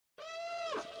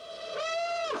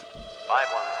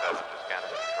517 to scanner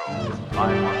control.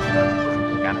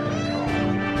 517 to scanner control.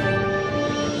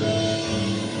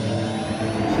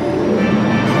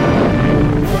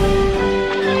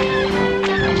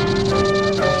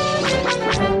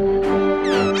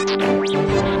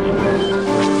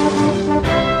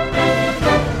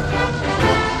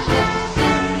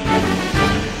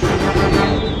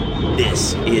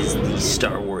 This is the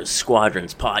Star Wars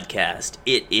Squadrons podcast.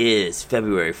 It is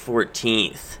February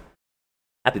 14th.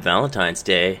 Happy Valentine's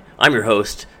Day. I'm your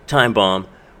host, Time Bomb.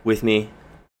 With me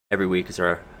every week is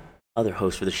our other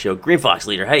host for the show, Green Fox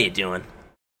Leader. How you doing?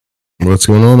 What's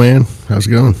going on, man? How's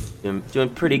it going? Doing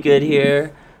pretty good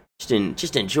here.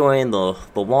 Just enjoying the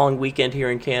long weekend here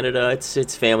in Canada.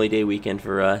 It's Family Day weekend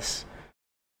for us.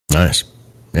 Nice.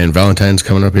 And Valentine's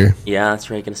coming up here? Yeah, that's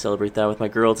right. Going to celebrate that with my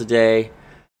girl today.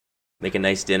 Making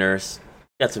nice dinners.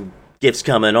 Got some gifts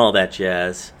coming, all that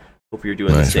jazz. Hope you're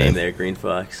doing the same, man. There, Green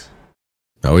Fox.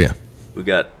 Oh, yeah. We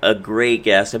got a great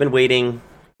guest. I've been waiting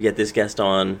to get this guest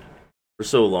on for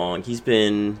so long. He's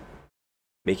been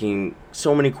making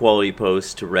so many quality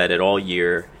posts to Reddit all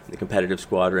year, the Competitive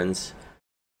Squadrons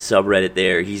subreddit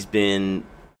there. He's been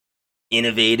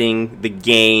innovating the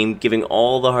game, giving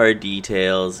all the hard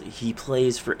details. He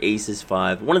plays for Aces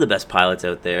 5, one of the best pilots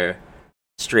out there.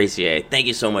 Stracier, thank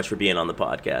you so much for being on the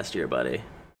podcast here, buddy.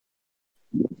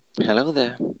 Hello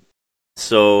there.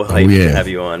 So hyped to have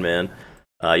you on, man.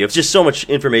 You have just so much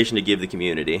information to give the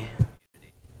community.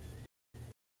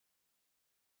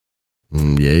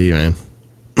 Yeah,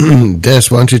 man. Des,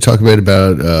 why don't you talk a bit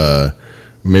about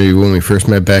maybe when we first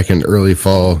met back in early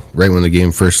fall, right when the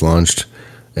game first launched,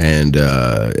 and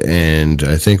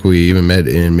I think we even met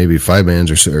in maybe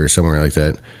 5-mans or somewhere like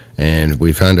that, and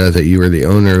we found out that you were the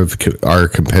owner of our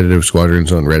Competitive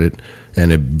Squadrons on Reddit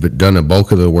and had done a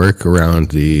bulk of the work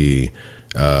around the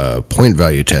point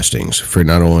value testings for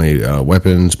not only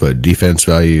weapons but defense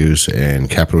values and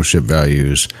capital ship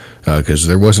values, because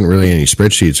there wasn't really any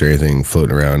spreadsheets or anything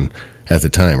floating around at the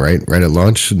time, right at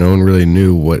launch. No one really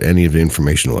knew what any of the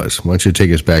information was. Why don't you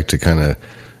take us back to kind of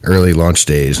early launch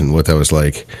days and what that was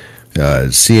like,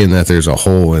 seeing that there's a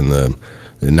hole in the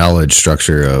knowledge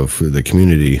structure of the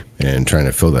community and trying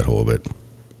to fill that hole a bit.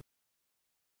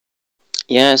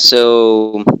 Yeah,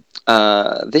 so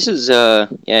this is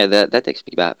that takes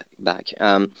me back.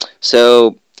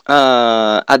 So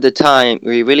at the time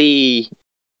we really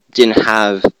didn't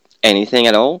have anything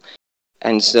at all,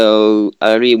 and so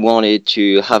I really wanted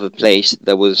to have a place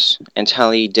that was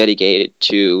entirely dedicated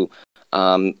to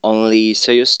only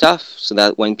serious stuff, so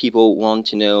that when people want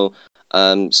to know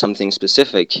something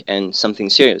specific and something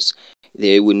serious,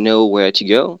 they would know where to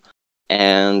go.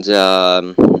 And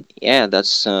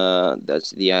that's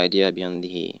the idea behind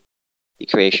the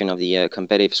creation of the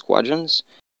Competitive Squadrons.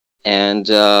 And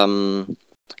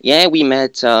we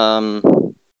met.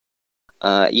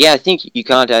 I think you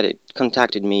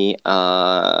contacted me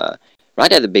right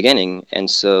at the beginning, and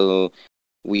so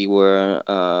we were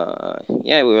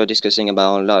discussing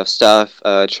about a lot of stuff,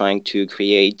 trying to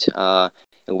create a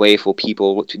way for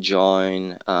people to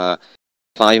join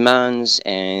 5-mans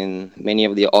and many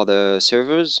of the other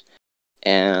servers.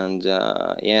 And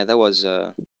that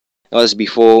was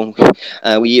before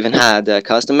we even had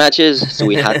custom matches, so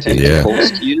we had to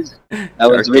post queues. That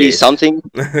was really something.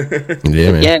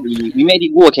 We made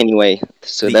it work anyway.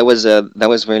 So that was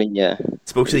really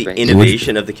spoke to the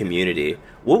innovation of the community.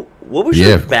 What was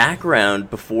your background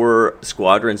before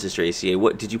Squadrons, Stracier?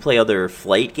 What did you play? Other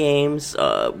flight games?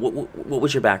 What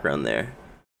was your background there?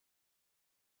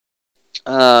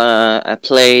 I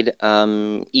played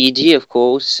ED, of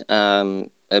course, a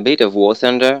bit of War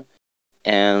Thunder,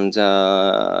 and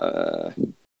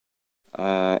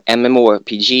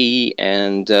MMORPG,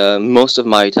 and most of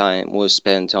my time was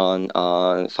spent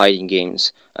on fighting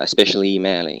games, especially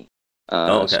Melee,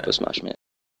 Super Smash Melee.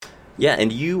 Yeah,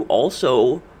 and you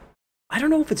also, I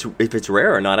don't know if it's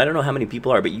rare or not. I don't know how many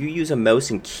people are, but you use a mouse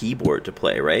and keyboard to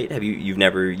play, right? You've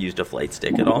never used a flight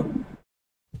stick at all?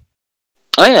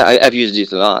 Oh yeah, I've used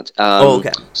it a lot.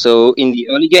 Okay. So in the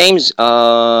early games,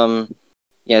 so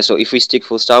if we stick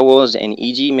for Star Wars and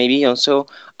EG maybe also,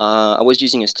 I was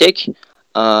using a stick,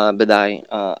 but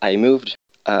I moved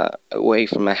away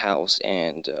from my house,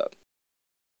 and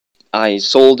I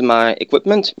sold my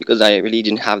equipment because I really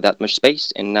didn't have that much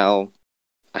space, and now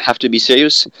I have to be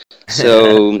serious.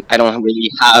 So I don't really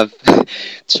have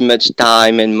too much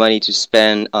time and money to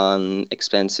spend on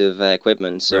expensive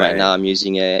equipment. So right now I'm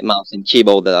using a mouse and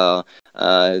keyboard that are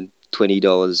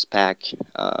 $20 pack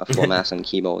for mouse and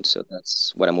keyboard. So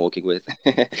that's what I'm working with.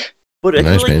 But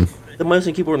I feel like the mouse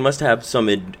and keyboard must have some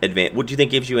advantage. What do you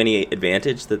think gives you any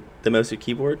advantage, the mouse and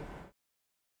keyboard?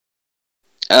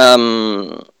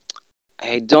 Um,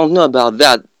 I don't know about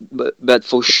that, but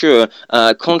for sure,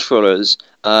 controllers,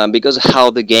 because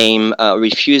how the game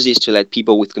refuses to let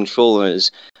people with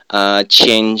controllers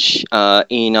change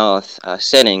in-auth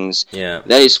settings, Yeah.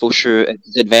 that is for sure a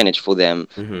disadvantage for them.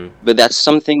 But that's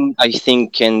something I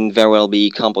think can very well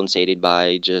be compensated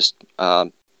by just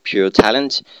pure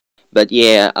talent. But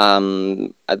yeah,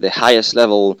 at the highest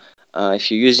level, if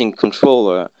you're using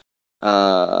controller,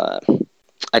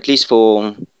 at least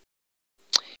for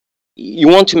you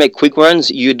want to make quick runs.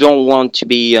 You don't want to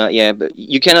be but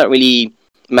you cannot really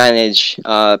manage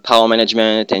power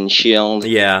management and shield,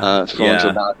 front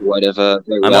or back, whatever,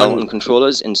 very well on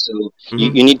controllers, and so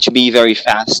you need to be very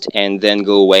fast and then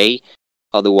go away.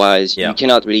 Otherwise, you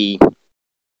cannot really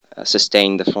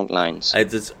sustain the front lines.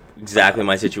 It's exactly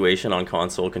my situation on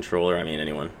console controller. I mean,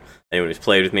 anyone who's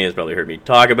played with me has probably heard me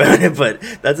talk about it, but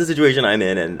that's the situation I'm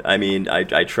in, and I mean,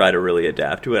 I try to really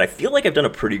adapt to it. I feel like I've done a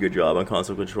pretty good job on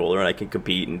console controller, and I can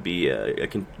compete and be a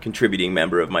contributing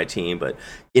member of my team, but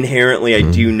inherently I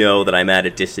do know that I'm at a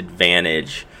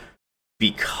disadvantage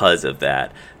because of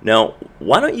that. Now,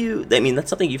 why don't you, I mean, that's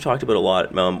something you've talked about a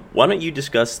lot, why don't you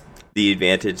discuss the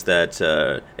advantage that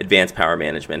advanced power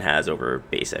management has over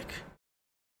basic?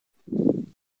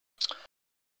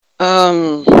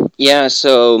 Yeah,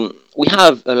 so we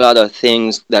have a lot of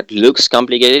things that looks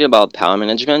complicated about power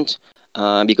management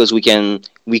because we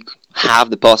have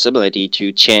the possibility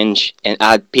to change and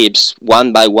add pips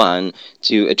one by one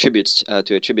to attribute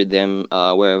them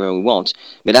wherever we want.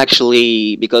 But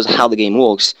actually, because how the game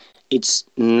works, it's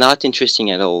not interesting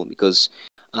at all, because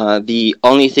the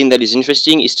only thing that is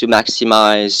interesting is to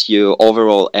maximize your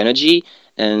overall energy,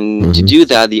 and to do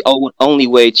that, the only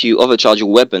way to overcharge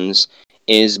your weapons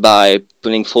is by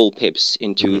putting full pips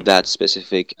into that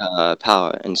specific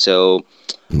power. And so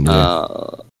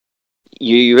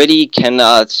you really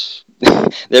cannot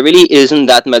there really isn't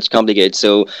that much complicated.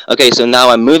 So so now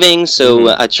I'm moving, so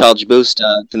I charge boost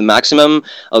to the maximum.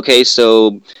 Okay,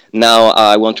 so now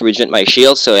I want to regenerate my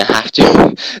shield, so I have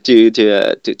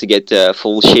to get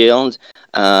full shield,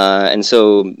 and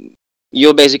so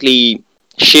you're basically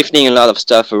shifting a lot of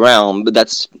stuff around, but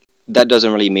that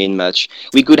doesn't really mean much.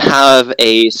 We could have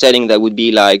a setting that would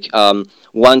be like 1,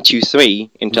 2, 3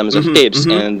 in terms of pips,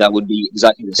 and that would be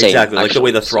exactly the same. Exactly, like the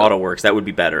way the throttle works, that would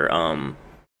be better.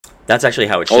 That's actually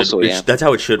how it should. Also, that's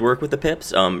how it should work with the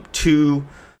pips.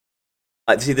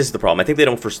 See, this is the problem. I think I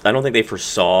don't think they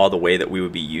foresaw the way that we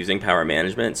would be using power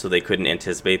management, so they couldn't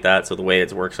anticipate that. So the way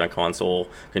it works on console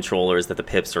controllers, that the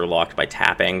pips are locked by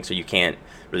tapping, so you can't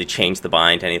really change the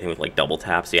bind to anything with like double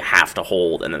tap. So you have to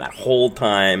hold, and then that hold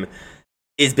time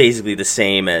is basically the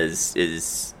same as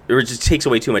or it just takes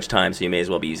away too much time. So you may as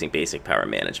well be using basic power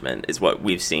management, is what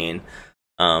we've seen.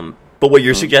 But what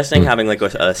you're suggesting, having like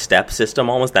a step system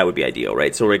almost, that would be ideal,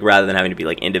 right? So like rather than having to be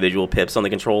like individual pips on the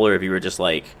controller, if you were just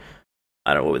like,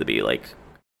 I don't know, what would it be, like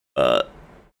a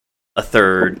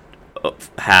third,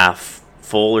 half,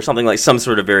 full, or something, like some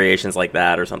sort of variations like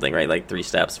that, or something, right? Like 3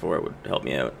 steps for it would help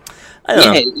me out. I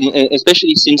don't know.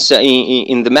 Especially since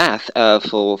in the math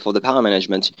for the power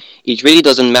management, it really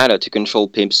doesn't matter to control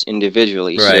pips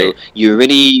individually. Right. So you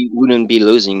really wouldn't be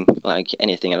losing like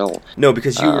anything at all. No,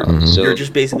 because you're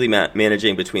just basically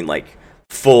managing between like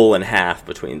full and half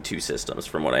between 2 systems,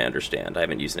 from what I understand. I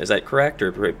haven't used it. Is that correct,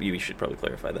 or you should probably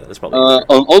clarify that? That's probably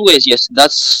always, yes.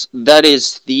 That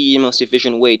is the most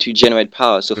efficient way to generate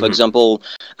power. So, for example,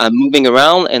 I'm moving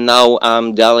around, and now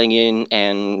I'm dialing in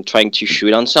and trying to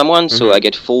shoot on someone. So I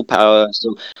get full power.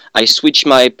 So I switch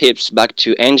my pips back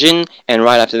to engine, and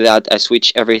right after that, I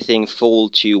switch everything full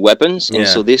to weapons. And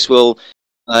so this will,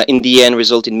 in the end,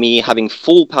 result in me having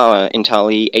full power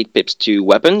entirely, 8 pips to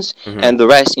weapons, and the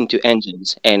rest into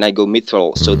engines, and I go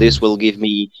mid-throttle. So this will give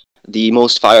me the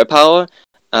most firepower,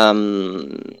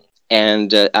 and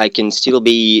I can still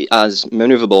be as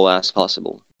maneuverable as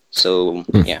possible. So,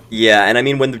 yeah. Yeah, and I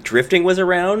mean, when the drifting was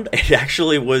around, it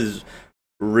actually was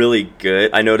really good.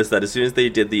 I noticed that as soon as they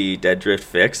did the dead drift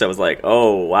fix, I was like,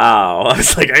 oh, wow. I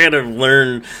was like, I gotta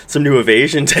learn some new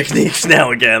evasion techniques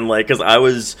now again, like, because I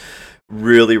was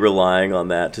really relying on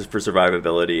that for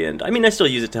survivability, and I mean, I still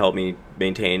use it to help me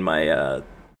maintain my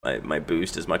my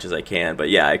boost as much as I can, but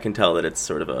yeah, I can tell that it's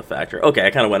sort of a factor. Okay, I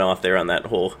kind of went off there on that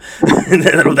whole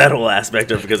that whole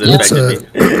aspect of, because it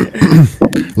affected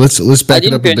me. Let's back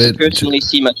it up a bit. I didn't personally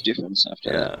see much difference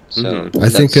after that. So I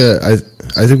think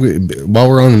while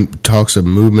we're on talks of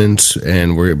movements,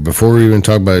 and before we even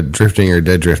talk about drifting or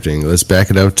dead drifting, let's back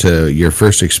it up to your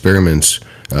first experiments,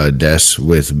 Des,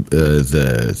 with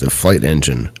the flight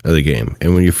engine of the game,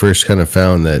 and when you first kind of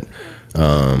found that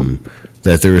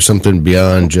that there was something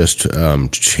beyond just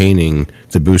chaining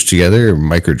the boost together, or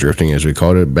micro drifting as we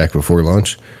called it back before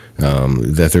launch.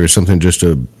 That there was something just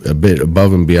a bit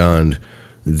above and beyond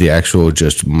the actual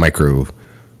just micro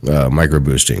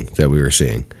boosting that we were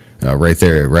seeing right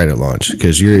there, right at launch.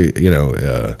 Because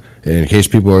in case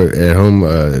people are at home,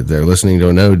 they're listening,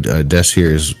 don't know, Des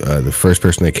here is the first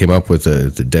person that came up with the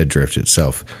dead drift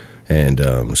itself. And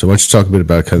so why don't you talk a bit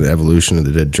about kind of the evolution of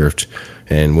the dead drift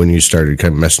and when you started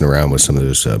kind of messing around with some of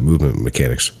those movement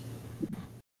mechanics?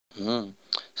 Mhm.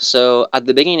 So at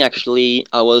the beginning, actually,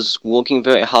 I was working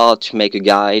very hard to make a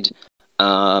guide.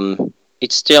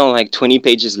 It's still like 20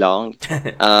 pages long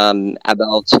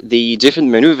about the different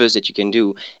maneuvers that you can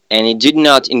do, and it did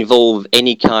not involve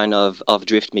any kind of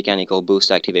drift mechanical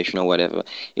boost activation or whatever.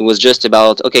 It was just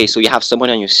about, okay, so you have someone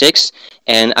on your 6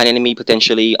 and an enemy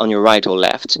potentially on your right or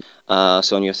left,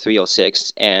 so on your 3 or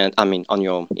 6, and I mean on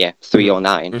your 3 or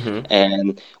 9, Mhm.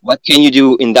 and what can you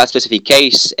do in that specific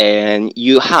case? And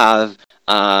you have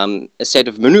a set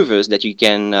of maneuvers that you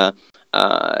can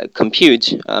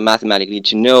compute mathematically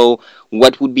to know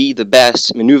what would be the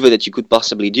best maneuver that you could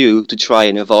possibly do to try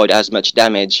and avoid as much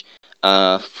damage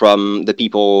from the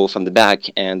people from the back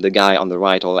and the guy on the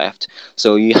right or left.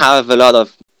 So you have a lot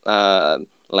of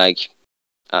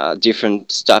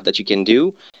different stuff that you can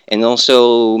do, and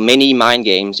also many mind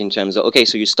games in terms of, okay,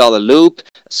 so you start a loop,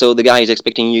 so the guy is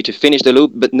expecting you to finish the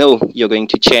loop, but no, you're going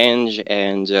to change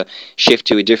and shift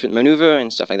to a different maneuver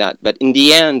and stuff like that. But in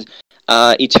the end,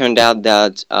 it turned out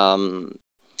that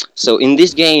so in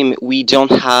this game we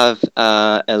don't have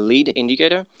a lead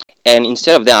indicator, and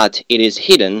instead of that it is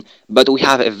hidden, but we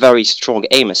have a very strong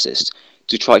aim assist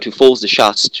to try to force the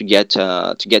shots to get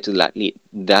to that lead,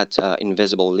 that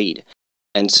invisible lead.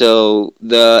 And so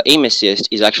the aim assist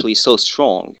is actually so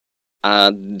strong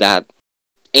that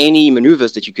any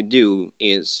maneuvers that you could do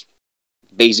is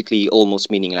basically almost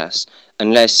meaningless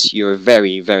unless you're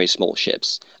very, very small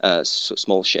ships.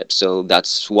 So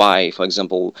that's why, for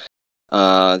example,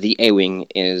 the A-wing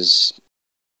is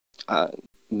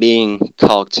being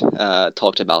talked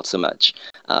about so much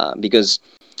because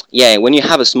when you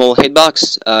have a small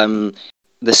hitbox,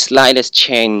 the slightest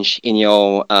change in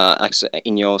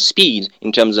your speed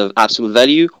in terms of absolute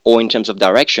value or in terms of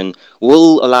direction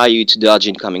will allow you to dodge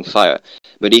incoming fire.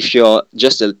 But if you're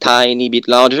just a tiny bit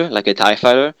larger, like a TIE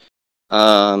fighter,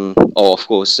 or of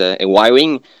course a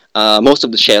Y-wing, most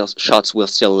of the shots will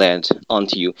still land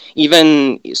onto you.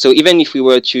 Even if we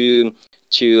were to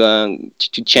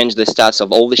change the stats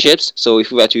of all the ships, so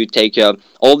if we were to take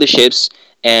all the ships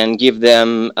and give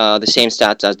them the same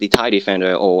stats as the TIE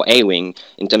Defender or A-Wing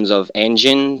in terms of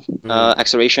engine,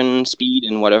 acceleration, speed,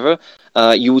 and whatever,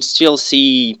 you would still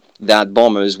see that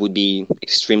bombers would be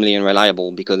extremely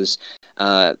unreliable because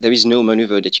there is no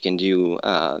maneuver that you can do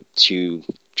to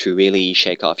really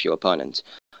shake off your opponent.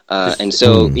 And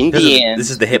so in the end,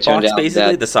 this is the hitbox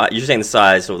basically. The size. You're saying the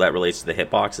size, so that relates to the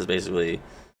hitbox is basically.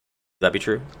 Would that be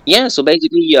true? Yeah, so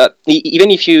basically,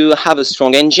 even if you have a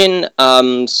strong engine,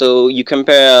 so you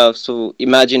compare, so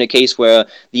imagine a case where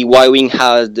the Y-Wing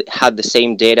had the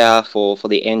same data for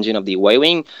the engine of the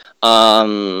Y-Wing,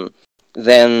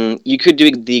 then you could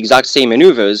do the exact same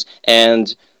maneuvers,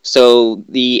 and so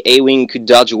the A-Wing could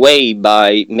dodge away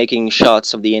by making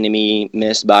shots of the enemy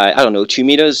miss by, I don't know, 2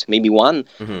 meters, maybe 1,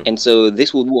 and so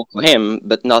this would work for him,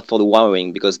 but not for the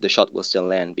Y-Wing because the shot will still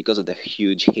land because of the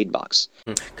huge hitbox.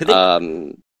 Could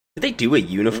they do a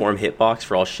uniform hitbox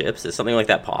for all ships? Is something like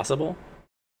that possible?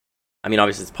 I mean,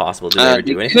 obviously it's possible. Do they ever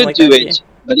do anything like that? They could do it,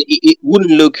 but it wouldn't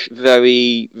look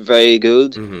very, very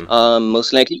good.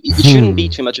 Most likely, it shouldn't be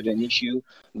too much of an issue.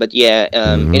 But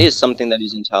it is something that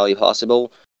is entirely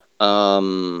possible.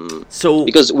 So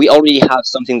because we already have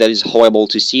something that is horrible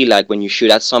to see, like when you shoot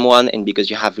at someone, and because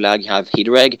you have lag, you have hit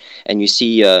reg, and you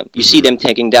see them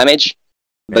taking damage,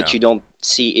 but you don't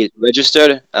see it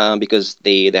registered because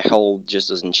their hull just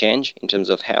doesn't change in terms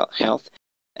of health.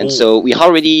 And so we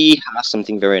already have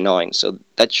something very annoying, so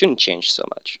that shouldn't change so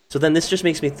much. So then this just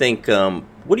makes me think,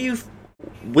 what do you,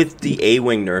 with the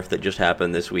A-Wing nerf that just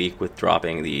happened this week with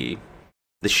dropping the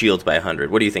shields by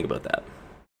 100, what do you think about that?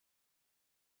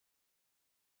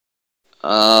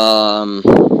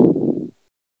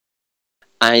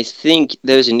 I think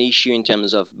there's an issue in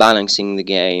terms of balancing the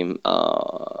game.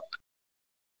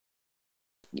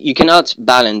 You cannot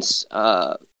balance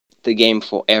the game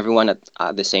for everyone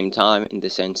at the same time, in the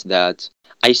sense that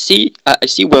I see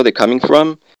where they're coming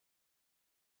from,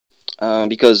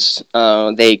 because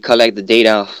they collect the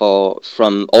data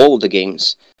from all the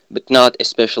games, but not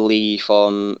especially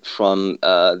from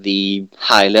the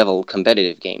high level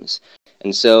competitive games,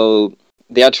 and so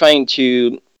they are trying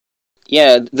to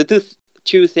the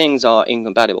two things are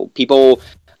incompatible. People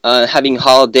having a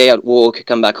hard day at work,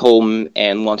 come back home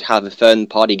and want to have a fun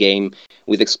party game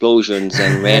with explosions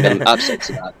and random upsets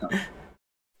about them.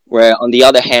 Where on the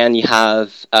other hand, you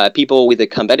have people with a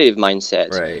competitive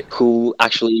mindset Right. who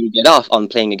actually get off on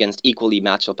playing against equally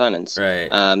matched opponents. Right.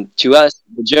 To us,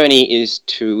 the journey is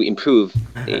to improve.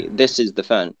 This is the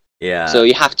fun. Yeah. So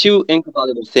you have two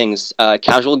incompatible things: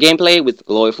 casual gameplay with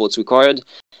low efforts required,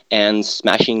 and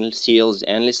smashing seals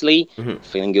endlessly,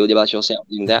 feeling good about yourself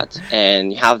doing that.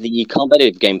 And you have the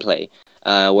competitive gameplay,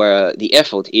 where the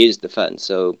effort is the fun.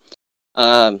 So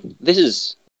this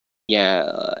is.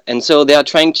 Yeah, and so they are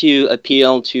trying to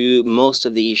appeal to most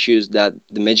of the issues that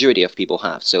the majority of people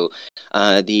have. So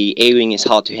the aiming is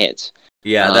hard to hit.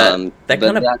 Yeah, that but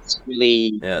kind of that's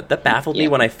really that baffled me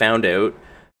when I found out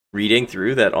reading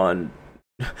through that on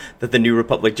that the New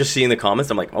Republic. Just seeing the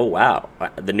comments, I'm like, oh wow,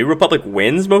 the New Republic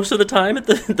wins most of the time at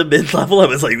the mid level. I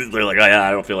was like, they're like, oh yeah,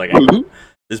 I don't feel like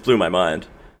this blew my mind.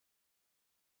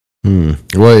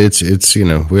 Well, it's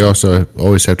we also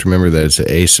always have to remember that it's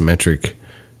asymmetric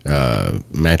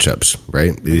matchups,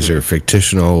 right? These are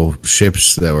fictional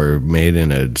ships that were made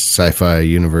in a sci-fi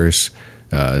universe,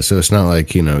 so it's not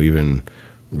like even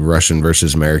Russian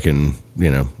versus American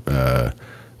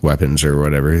weapons or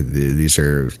whatever. These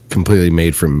are completely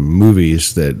made from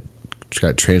movies that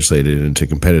got translated into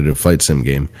competitive flight sim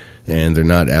game, and they're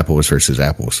not apples versus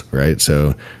apples, right?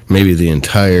 So maybe the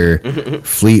entire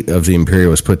fleet of the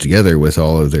Imperial was put together with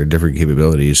all of their different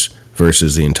capabilities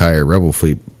versus the entire Rebel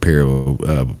fleet Imperial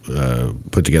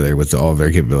put together with all of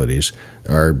their capabilities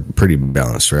are pretty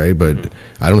balanced, right? But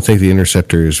I don't think the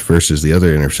interceptors versus the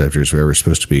other interceptors were ever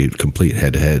supposed to be complete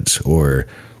head-to-heads, or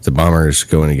the bombers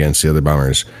going against the other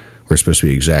bombers were supposed to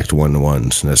be exact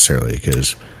one-to-ones necessarily,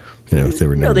 because they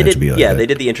were never meant to be like that. They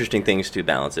did the interesting things to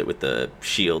balance it with the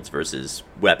shields versus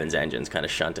weapons engines kind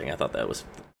of shunting. I thought that was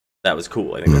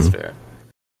cool. I think that's fair.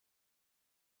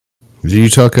 Did you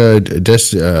talk? I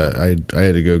had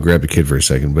to go grab a kid for a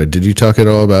second, but did you talk at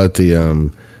all about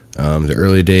the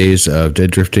early days of Dead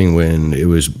Drifting when it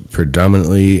was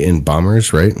predominantly in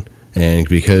bombers, right? And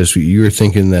because you were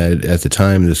thinking that at the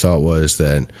time, the thought was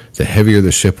that the heavier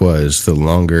the ship was, the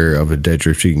longer of a dead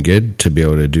drift you can get to be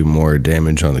able to do more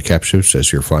damage on the cap ships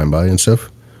as you're flying by and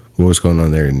stuff. What was going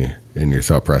on there in your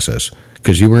thought process?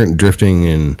 Because you weren't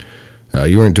drifting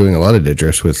you weren't doing a lot of dead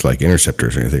drifts with like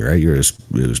interceptors or anything, right? It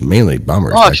was mainly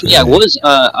bombers. Oh, actually, I was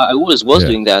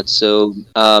doing that. So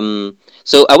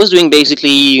so I was doing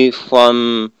basically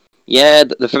from. Yeah,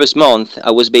 the first month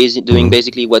I was doing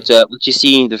basically what you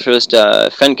see in the first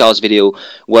Fencast video,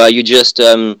 where you just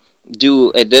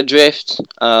do a dead drift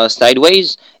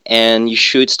sideways, and you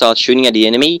start shooting at the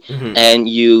enemy, and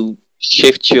you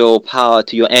shift your power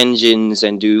to your engines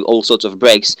and do all sorts of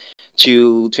brakes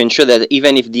to ensure that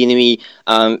even if the enemy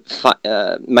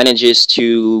manages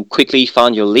to quickly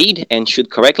find your lead and shoot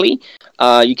correctly,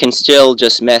 you can still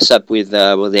just mess up with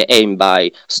their aim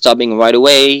by stopping right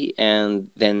away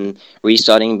and then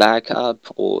restarting back up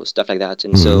or stuff like that.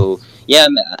 And so, yeah,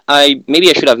 maybe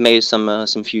I should have made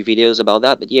some few videos about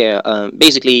that. But yeah,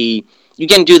 basically, you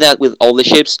can do that with all the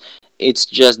ships. It's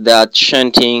just that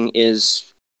shunting is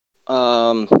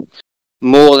more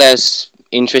or less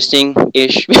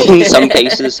interesting-ish in some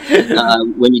cases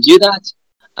when you do that.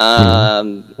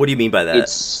 What do you mean by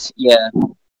that?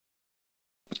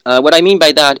 What I mean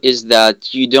by that is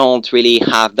that you don't really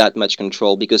have that much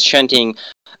control, because shunting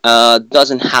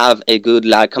doesn't have a good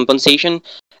lag compensation.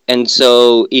 And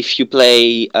so if you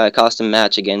play a custom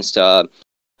match against a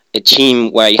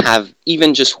team where you have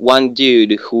even just one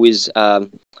dude who is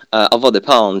over the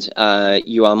pond,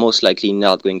 you are most likely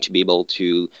not going to be able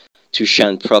to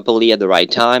shunt properly at the right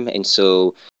time. And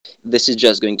so this is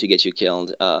just going to get you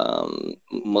killed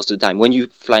most of the time when you're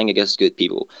flying against good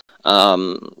people.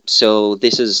 So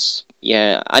this is,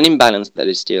 an imbalance that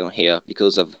is still here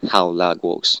because of how lag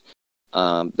works.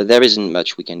 But there isn't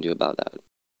much we can do about that.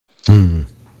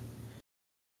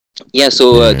 Yeah,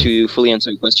 so to fully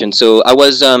answer your question, so I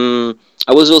was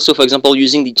also, for example,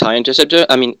 using the TIE Interceptor.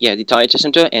 The TIE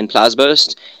Interceptor and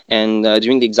Blastburst, and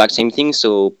doing the exact same thing.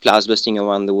 So blastbursting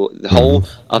around the hull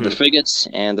of the frigates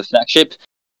and the flagship.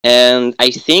 And I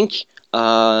think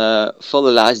for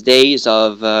the last days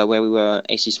of where we were,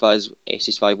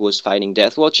 A65 was fighting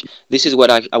Deathwatch, this is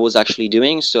what I was actually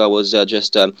doing. So I was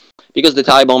just because the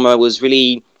TIE Bomber was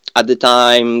really, at the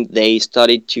time, they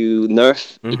started to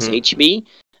nerf its HP.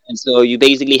 And so you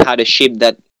basically had a ship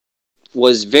that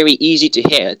was very easy to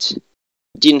hit,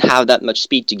 didn't have that much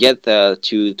speed to get to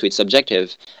its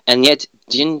objective, and yet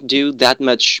didn't do that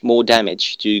much more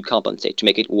damage to compensate, to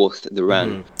make it worth the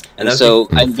run. And so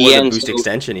at the end, boost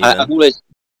extension, I've always,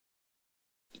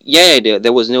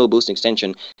 there was no boost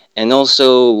extension, and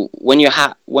also when you're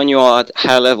at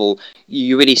higher level,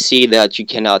 you really see that you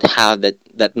cannot have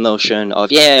that notion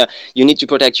of you need to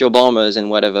protect your bombers and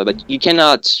whatever, but you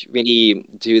cannot really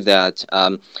do that.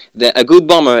 A good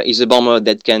bomber is a bomber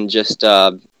that can just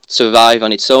survive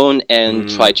on its own and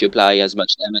try to apply as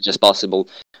much damage as possible.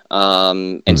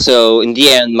 And so in the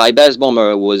end, my best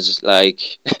bomber was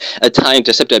like a TIE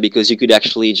Interceptor, because you could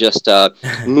actually just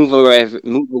move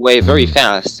away very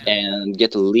fast and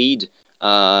get a lead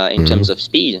in terms of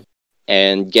speed,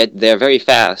 and get there very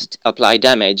fast, apply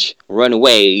damage, run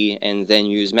away, and then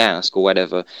use mask or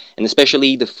whatever. And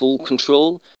especially the full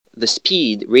control, the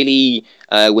speed, really,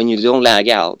 when you don't lag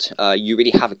out, you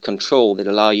really have a control that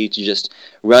allow you to just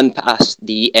run past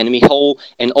the enemy hole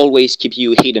and always keep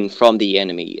you hidden from the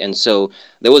enemy. And so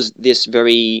there was this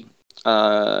very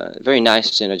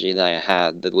nice synergy that I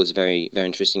had that was very, very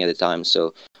interesting at the time.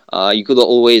 So you could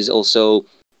always also,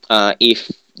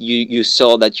 if you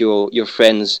saw that your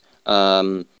friends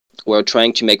were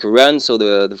trying to make a run, so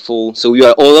so you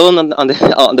are alone on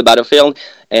the battlefield.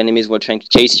 Enemies were trying to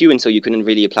chase you, and so you couldn't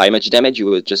really apply much damage. You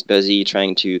were just busy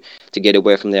trying to get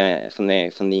away from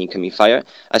the incoming fire.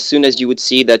 As soon as you would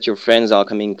see that your friends are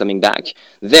coming back,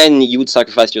 then you would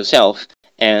sacrifice yourself,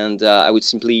 and I would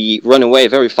simply run away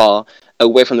very far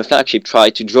away from the flagship,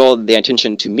 try to draw their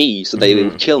attention to me so they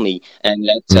would kill me, and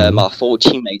let my 4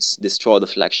 teammates destroy the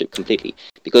flagship completely.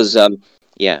 Because so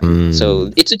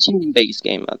it's a team-based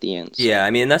game at the end. Yeah, I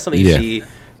mean, that's something you see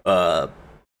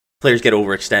players get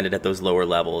overextended at those lower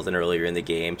levels and earlier in the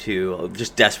game, too,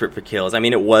 just desperate for kills. I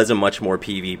mean, it was a much more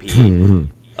PvP,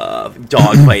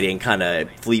 dogfighting kind of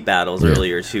fleet battles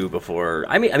earlier, too, before...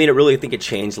 I mean, I really think it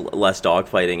changed less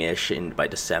dogfighting-ish by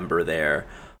December there.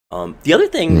 The other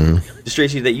thing,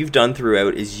 Tracy, that you've done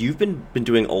throughout is you've been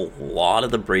doing a lot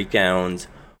of the breakdowns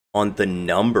on the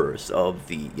numbers of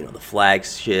the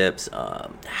flagships,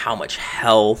 how much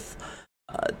health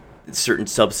certain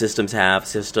subsystems have,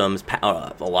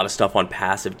 a lot of stuff on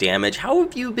passive damage. How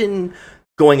have you been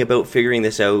going about figuring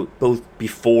this out both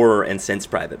before and since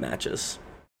private matches?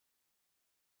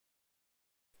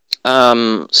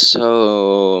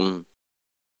 So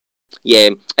yeah,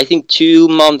 I think 2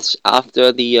 months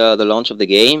after the launch of the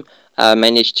game, I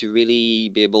managed to really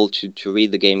be able to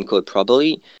read the game code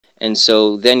properly. And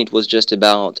so then it was just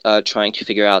about trying to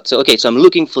figure out, so I'm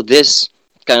looking for this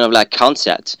kind of like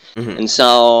concept. And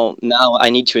so now I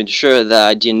need to ensure that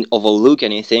I didn't overlook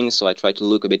anything, so I try to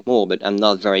look a bit more, but I'm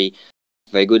not very,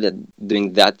 very good at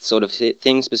doing that sort of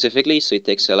thing specifically, so it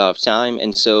takes a lot of time.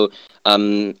 And so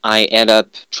I end up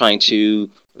trying to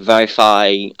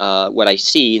verify what I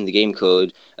see in the game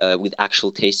code with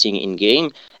actual testing in game,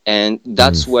 and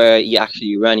that's where you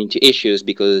actually run into issues,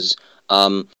 because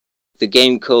the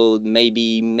game code may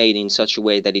be made in such a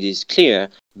way that it is clear,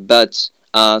 but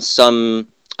some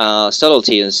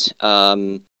subtleties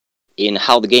in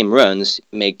how the game runs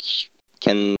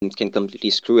can completely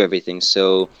screw everything.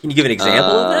 So can you give an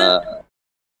example of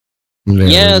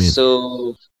that?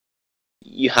 So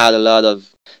you had a lot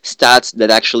of stats that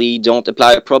actually don't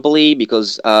apply properly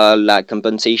because like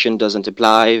compensation doesn't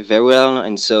apply very well,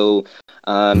 and so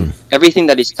everything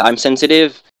that is time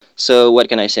sensitive. So what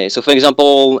can I say? So for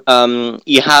example,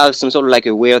 you have some sort of like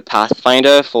a weird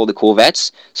pathfinder for the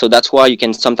corvettes. So that's why you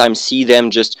can sometimes see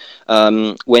them just,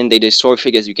 when they destroy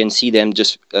frigates, you can see them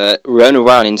just run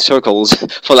around in circles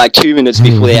for like 2 minutes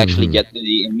before they actually get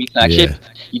the enemy flagship.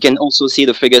 You can also see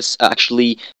the frigates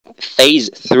actually phase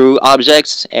through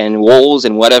objects and walls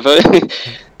and whatever.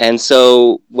 And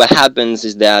so what happens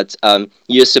is that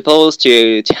you're supposed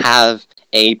to have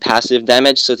a passive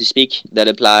damage, so to speak, that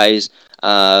applies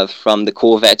from the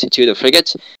corvette to the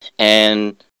frigate,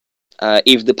 and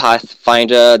if the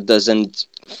pathfinder doesn't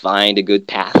find a good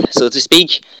path, so to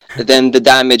speak, then the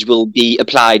damage will be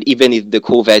applied even if the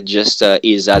corvette just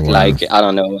is at like, I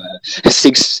don't know,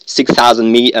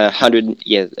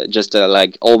 6,000 just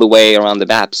like all the way around the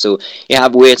map. So you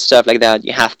have weird stuff like that.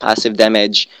 You have passive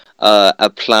damage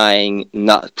applying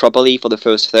not properly for the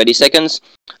first 30 seconds,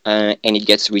 and it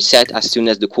gets reset as soon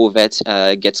as the corvette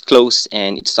gets close,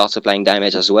 and it starts applying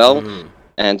damage as well.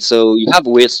 And so you have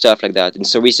weird stuff like that. And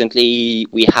so recently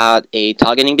we had a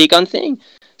targeting beacon thing.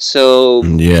 So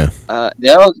there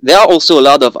are also a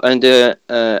lot of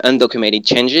undocumented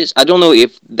changes. I don't know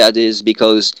if that is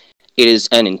because it is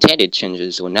unintended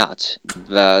changes or not,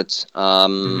 but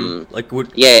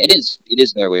it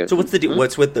is very weird. So what's the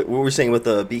what's with what we're saying with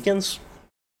the beacons?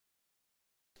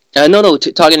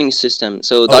 Targeting system.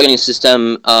 So targeting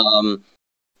system.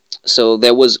 So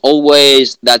there was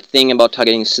always that thing about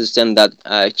targeting system that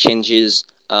changes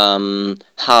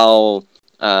how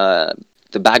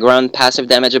the background passive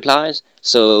damage applies.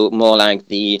 So more like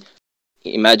the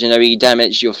imaginary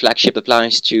damage your flagship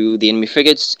applies to the enemy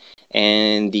frigates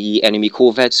and the enemy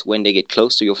corvettes when they get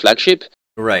close to your flagship.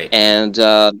 Right. And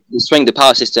destroying the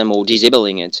power system or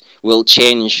disabling it will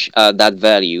change that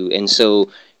value. And so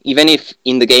even if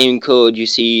in the game code you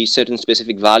see certain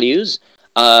specific values,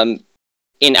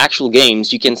 in actual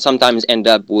games you can sometimes end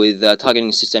up with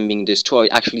targeting system being destroyed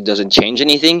actually doesn't change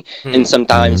anything, and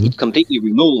sometimes it completely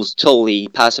removes totally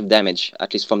passive damage,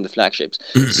 at least from the flagships.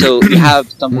 So you have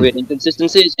some weird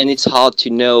inconsistencies, and it's hard to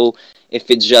know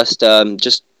if it's just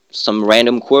some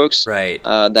random quirks Right.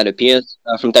 that appears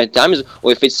from time to time,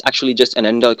 or if it's actually just an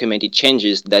undocumented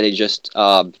changes that they just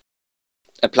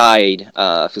applied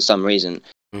for some reason.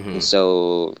 And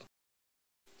so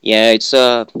yeah, it's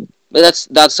but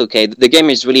that's okay. The game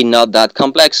is really not that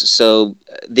complex, so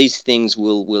these things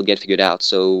will get figured out.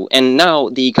 So, and now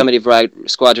the Combative Right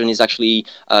Squadron is actually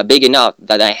big enough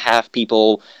that I have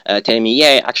people telling me,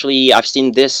 yeah, actually I've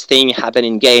seen this thing happen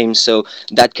in games, so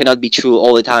that cannot be true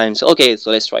all the time. So okay,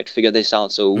 so let's try to figure this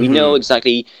out. So we know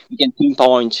exactly, we can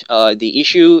pinpoint the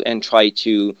issue and try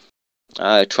to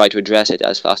address it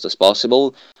as fast as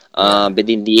possible. But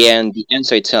in the end, the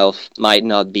answer itself might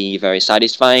not be very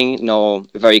satisfying nor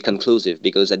very conclusive,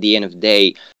 because at the end of the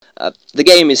day, the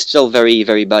game is still very,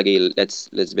 very buggy.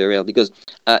 Let's be real, because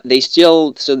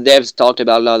devs talked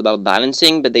a lot about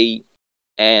balancing, but they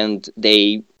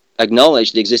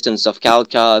acknowledge the existence of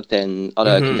CalCup and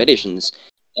other competitions.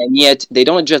 And yet, they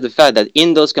don't address the fact that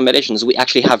in those competitions, we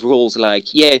actually have rules like,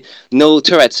 no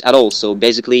turrets at all. So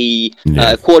basically,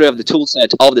 a quarter of the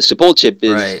toolset of the support chip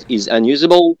is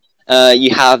unusable. You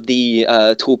have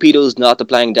the torpedoes not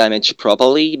applying damage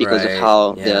properly because of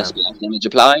how the splash damage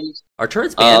applies. Are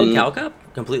turrets banned in CalCup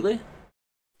completely?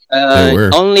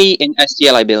 Only in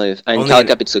STL, I believe. And in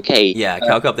CalCup, it's okay. Yeah,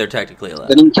 CalCup, they're technically allowed.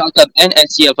 But in CalCup and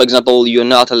STL, for example, you're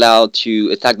not allowed to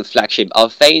attack the flagship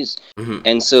off phase.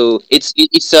 And so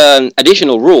it's an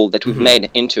additional rule that we've made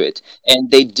into it.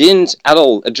 And they didn't at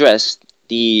all address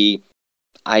the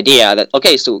idea that,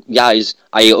 okay, so guys,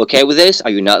 are you okay with this? Are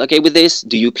you not okay with this?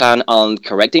 Do you plan on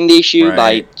correcting the issue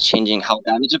by changing how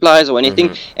damage applies or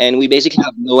anything? And we basically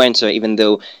have no answer, even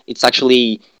though it's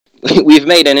actually... we've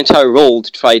made an entire role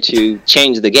to try to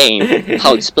change the game,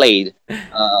 how it's played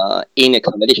in a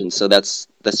competition. So that's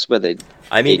where they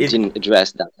didn't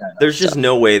address that. There's just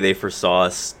no way they foresaw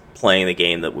us playing the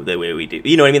game the way we do.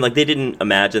 You know what I mean? Like, they didn't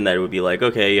imagine that it would be like,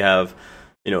 okay, you have,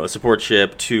 a support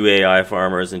ship, 2 AI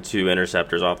farmers, and 2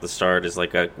 interceptors off the start is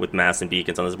like with mass and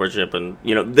beacons on the support ship, and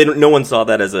no one saw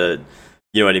that as a,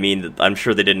 you know what I mean? I'm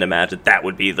sure they didn't imagine that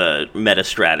would be the meta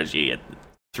strategy at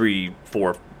 3,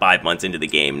 4, 5 months into the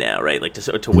game now, right? Like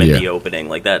to win the opening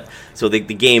like that. So the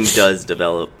game does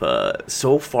develop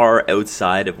so far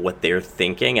outside of what they're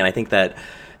thinking, and I think that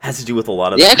has to do with a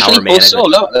lot of the power management. A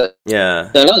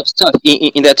lot of stuff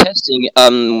in their testing.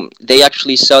 They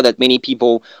actually saw that many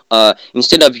people,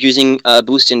 instead of using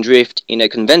boost and drift in a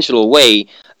conventional way,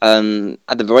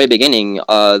 at the very beginning,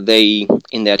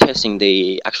 in their testing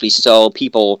they actually saw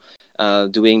people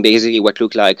doing basically what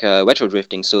looked like retro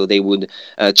drifting. So they would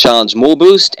charge more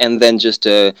boost and then just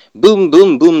boom,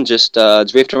 boom, boom, just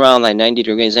drift around like 90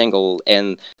 degrees angle.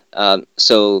 And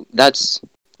so that's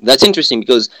interesting,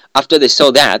 because after they saw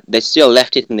that, they still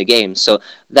left it in the game. So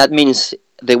that means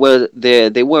they were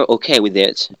okay with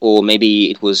it, or maybe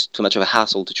it was too much of a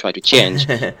hassle to try to change.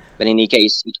 But in any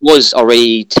case, it was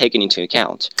already taken into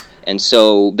account. And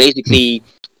so basically,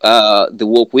 the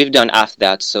work we've done after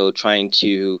that, so trying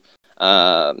to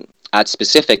add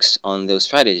specifics on those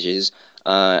strategies,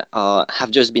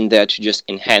 have just been there to just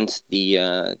enhance the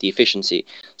efficiency.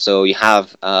 So you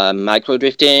have micro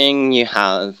drifting, you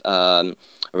have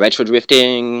retro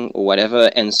drifting, or whatever,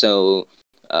 and so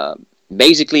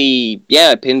basically,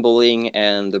 pinballing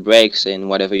and the brakes and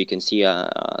whatever you can see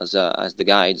as the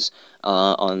guides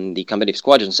on the Combative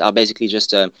Squadrons are basically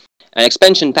just an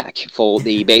expansion pack for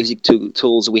the basic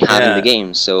tools we have in the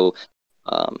game. So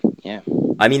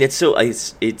I mean, it's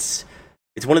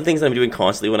one of the things that I'm doing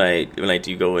constantly when I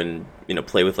do go and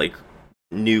play with like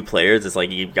new players. It's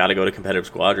like you've got to go to Competitive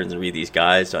Squadrons and read these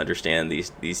guides to understand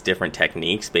these different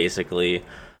techniques, basically,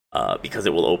 because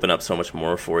it will open up so much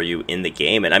more for you in the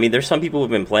game. And I mean, there's some people who've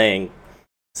been playing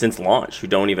since launch who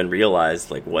don't even realize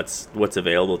like what's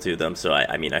available to them. So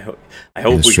I mean, I hope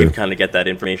we can kind of get that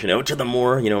information out to them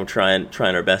more. Trying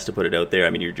our best to put it out there. I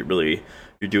mean, you're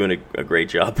doing a great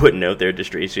job putting out there,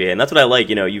 Destracier, and that's what I like.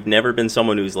 You've never been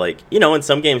someone who's like, in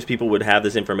some games people would have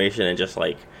this information and just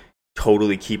like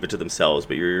totally keep it to themselves,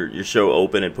 but you're so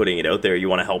open and putting it out there. You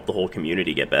want to help the whole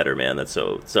community get better, man. That's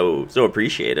so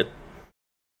appreciated.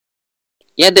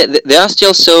 Yeah, there are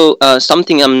still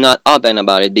something I'm not open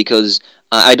about it because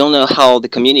I don't know how the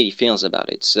community feels about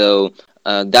it. So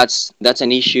that's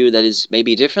an issue that is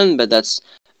maybe different, but that's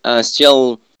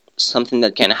still something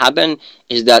that can happen.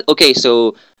 Is that okay?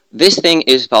 So this thing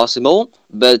is possible,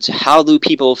 but how do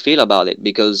people feel about it?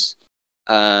 Because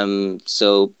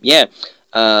so yeah,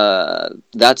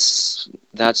 that's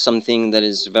something that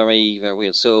is very very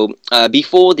weird. So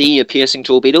before the piercing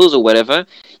torpedoes or whatever,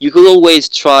 you could always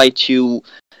try to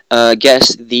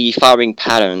guess the firing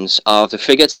patterns of the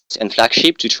frigates and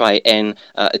flagship to try and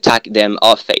attack them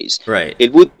off phase. Right.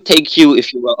 It would take you,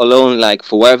 if you were alone, like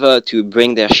forever to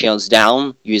bring their shields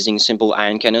down using simple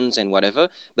iron cannons and whatever.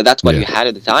 But that's what you had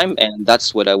at the time, and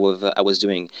that's what I was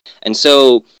doing. And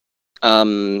so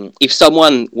if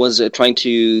someone was trying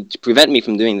to prevent me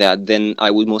from doing that, then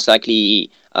I would most likely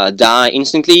die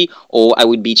instantly, or I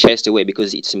would be chased away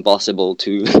because it's impossible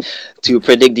to to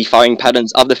predict the firing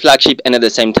patterns of the flagship and at the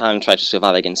same time try to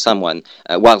survive against someone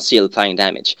while still applying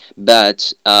damage.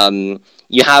 But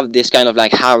you have this kind of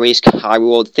like high risk, high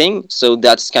reward thing, so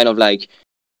that's kind of like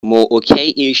more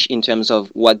okay-ish in terms of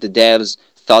what the devs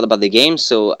thought about the game.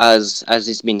 So as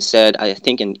it's been said, I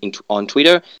think on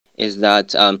Twitter, is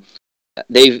that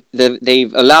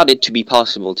they've allowed it to be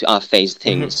possible to phase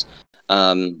things.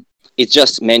 It's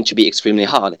just meant to be extremely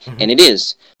hard, and it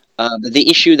is. But the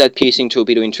issue that Piercing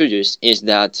Torpedo introduced is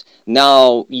that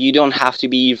now you don't have to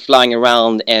be flying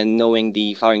around and knowing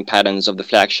the firing patterns of the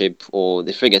flagship or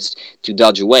the frigates to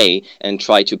dodge away and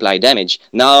try to apply damage.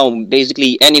 Now,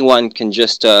 basically, anyone can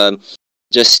just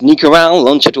sneak around,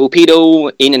 launch a torpedo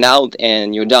in and out,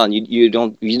 and you're done. You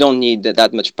don't need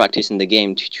that much practice in the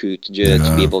game to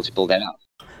be able to pull that out.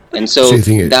 And so you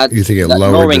think it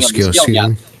lowered the skill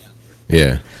ceiling?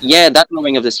 Yeah, that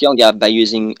lowering of the skill gap by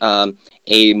using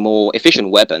a more efficient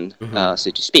weapon,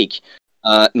 so to speak,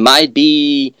 might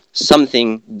be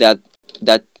something that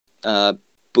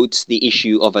puts the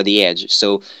issue over the edge.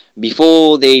 So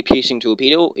before the piercing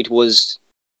torpedo, it was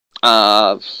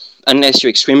unless you're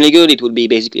extremely good, it would be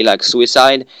basically like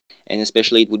suicide, and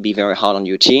especially it would be very hard on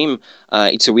your team.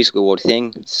 It's a risk-reward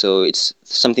thing, so it's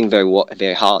something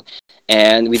very hard.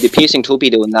 And with the piercing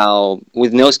torpedo now,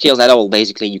 with no skills at all,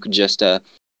 basically you could just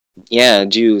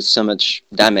do so much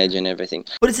damage and everything.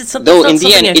 But is it something? Though in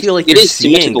the end, I feel like you're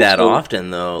seeing that so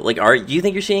often, though. Like, do you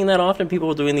think you're seeing that often?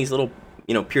 People doing these little,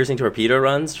 piercing torpedo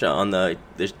runs on the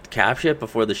cap ship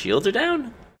before the shields are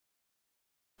down.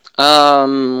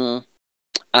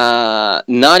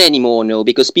 Not anymore, no,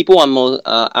 because people are more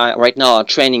right now are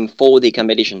training for the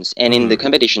competitions, and in the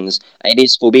competitions it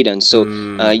is forbidden. So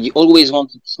you always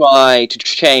want to try to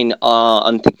train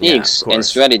on techniques and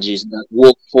strategies that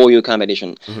work for your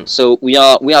competition. So we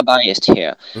are biased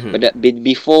here, but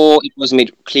before it was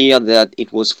made clear that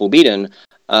it was forbidden,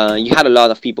 you had a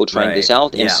lot of people trying this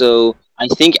out, and so I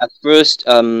think at first,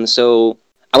 so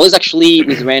I was actually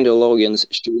with Randall Logans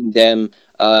showing them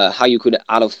how you could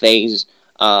out of phase.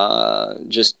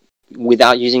 Just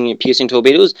without using piercing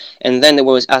torpedoes, and then they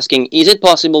was asking, is it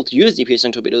possible to use the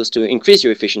piercing torpedoes to increase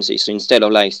your efficiency? So instead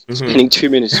of like spending 2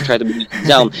 minutes to try to bring it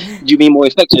down, you be more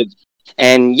effective.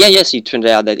 And yes, it turned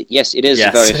out that yes, it is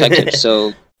very effective.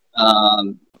 So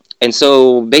and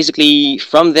so basically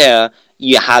from there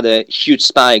you had a huge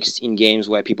spikes in games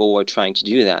where people were trying to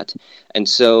do that, and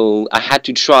so I had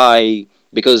to try,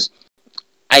 because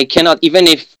I cannot, even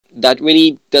if that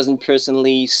really doesn't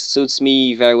personally suits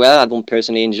me very well, I don't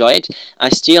personally enjoy it, I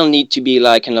still need to be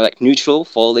like kind of like neutral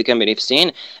for the competitive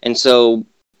scene. And so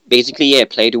basically,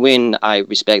 play to win, I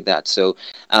respect that. So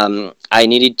I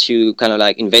needed to kind of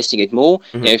like investigate more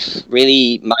if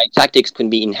really my tactics could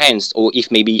be enhanced, or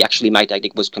if maybe actually my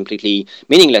tactic was completely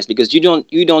meaningless, because you don't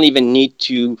even need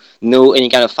to know any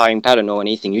kind of firing pattern or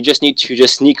anything. You just need to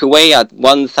just sneak away at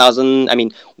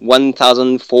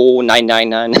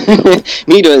 1,499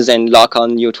 meters and lock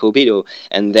on your torpedo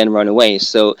and then run away.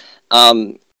 So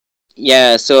so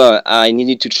I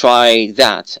needed to try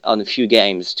that on a few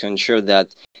games to ensure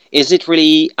that is it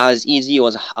really as easy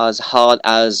or as hard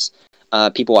as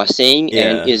people are saying,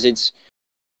 and is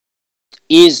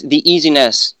the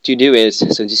easiness to do it,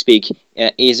 so to speak,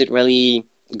 is it really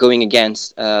going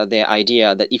against their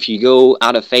idea that if you go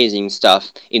out of phasing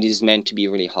stuff, it is meant to be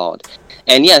really hard?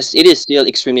 And yes, it is still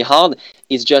extremely hard.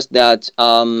 It's just that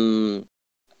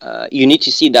you need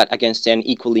to see that against an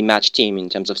equally matched team in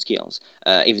terms of skills.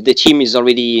 If the team is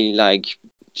already like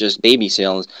just baby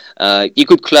cells, you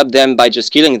could club them by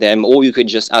just killing them, or you could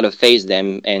just out of phase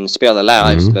them and spare their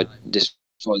lives, but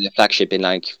destroy their flagship in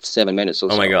like 7 minutes or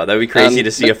so. Oh my god, that would be crazy to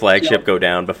see a flagship go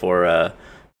down before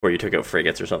you took out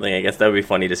frigates or something. I guess that would be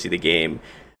funny to see the game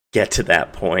get to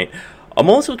that point. I'm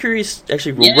also curious,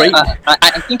 actually, Yeah, right.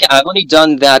 I think I've only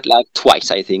done that like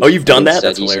twice. I think. Oh, you've done that? It's,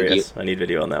 That's decent. hilarious. I need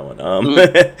video on that one.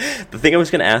 Mm-hmm. The thing I was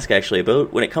going to ask, actually,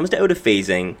 about when it comes to out of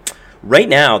phasing, right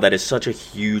now, that is such a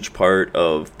huge part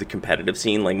of the competitive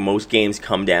scene. Like, most games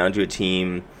come down to a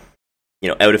team,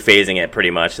 out of phasing it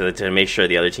pretty much to make sure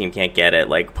the other team can't get it.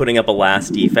 Like, putting up a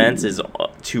last defense is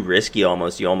too risky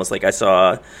almost. You almost, like I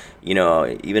saw,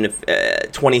 even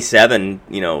if 27,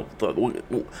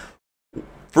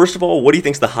 first of all, what do you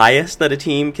think's the highest that a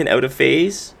team can out of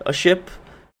phase a ship?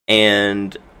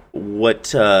 And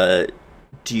what do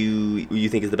you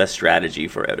think is the best strategy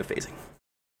for out of phasing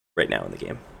right now in the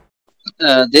game?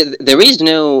 There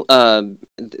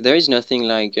is nothing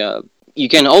like you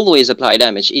can always apply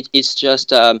damage. It's just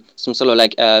some sort of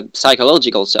like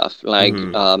psychological stuff. Like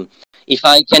if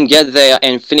I can get there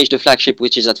and finish the flagship,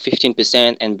 which is at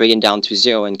 15%, and bring it down to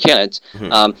 0 and kill it,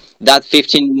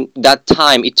 that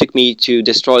time it took me to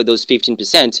destroy those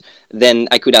 15%, then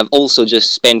I could have also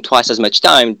just spent twice as much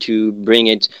time to bring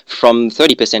it from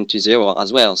 30% to 0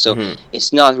 as well. So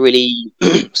it's not really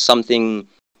something.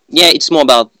 Yeah, it's more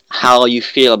about how you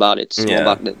feel about it. It's more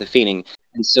about the feeling.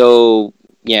 And so,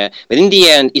 yeah. But in the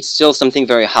end, it's still something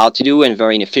very hard to do and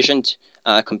very inefficient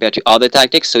compared to other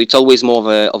tactics. So it's always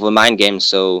more of a mind game.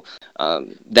 So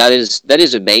that is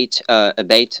a bet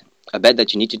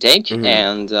that you need to take.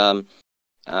 And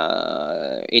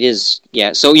it is,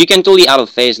 yeah. So you can totally out of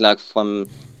phase, like from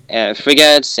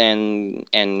frigates and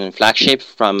flagship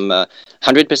from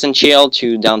 100% shield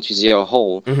to down to 0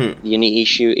 hull. The only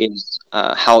issue is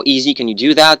how easy can you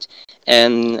do that,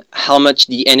 and how much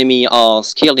the enemy are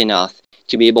skilled enough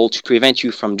to be able to prevent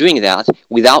you from doing that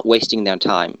without wasting their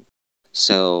time.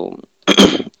 So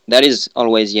that is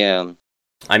always, yeah.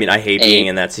 I mean, I hate being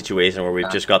in that situation where we've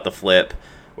just got the flip.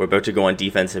 We're about to go on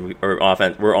defense or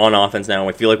offense. We're on offense now, and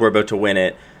we feel like we're about to win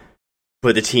it,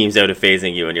 but the team's out of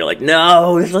phasing you, and you're like,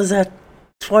 no, it was at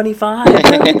 25.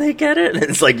 How did they get it? And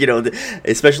it's like,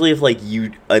 especially if like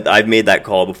I've made that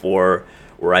call before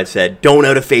where I've said, don't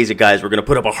out of phase it, guys. We're going to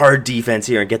put up a hard defense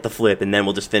here and get the flip, and then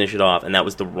we'll just finish it off. And that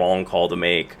was the wrong call to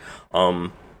make.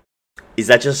 Is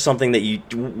that just something that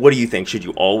what do you think? Should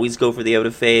you always go for the out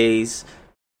of phase?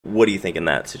 What do you think in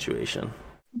that situation?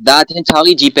 That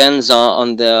entirely depends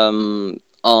on the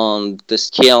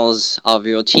skills of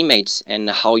your teammates and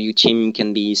how your team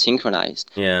can be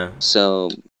synchronized. Yeah. So,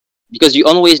 because you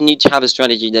always need to have a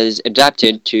strategy that is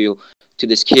adapted to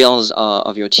the skills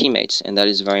of your teammates, and that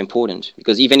is very important.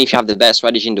 Because even if you have the best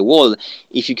strategy in the world,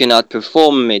 if you cannot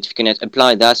perform it, if you cannot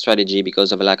apply that strategy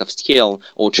because of a lack of skill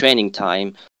or training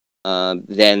time,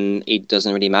 then it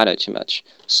doesn't really matter too much.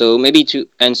 So maybe to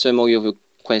answer more of your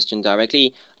question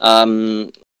directly,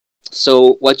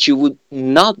 so what you would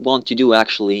not want to do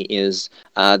actually is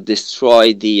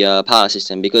destroy the power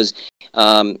system, because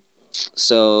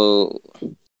so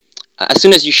as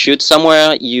soon as you shoot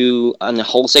somewhere, on the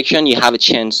whole section, you have a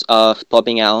chance of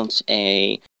popping out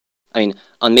on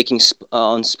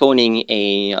spawning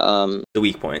the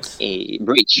weak points, a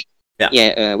breach.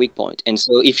 Yeah, weak point. And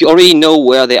so if you already know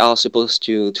where they are supposed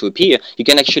to appear, you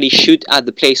can actually shoot at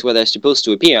the place where they're supposed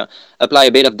to appear, apply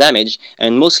a bit of damage,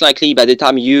 and most likely by the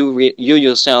time you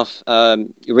yourself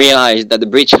realize that the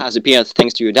breach has appeared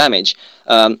thanks to your damage,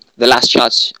 the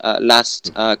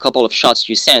last couple of shots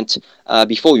you sent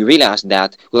before you realize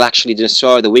that will actually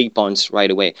destroy the weak points right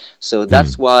away. So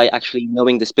that's why actually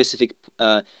knowing the specific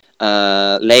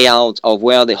layout of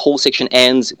where the whole section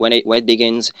ends, where it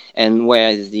begins, and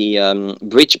where the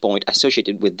bridge point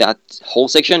associated with that whole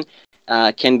section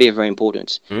can be very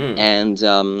important. And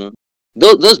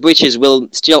those bridges will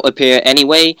still appear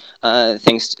anyway,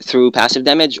 thanks through passive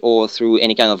damage or through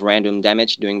any kind of random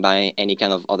damage doing by any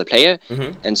kind of other player.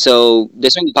 And so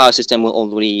destroying the power system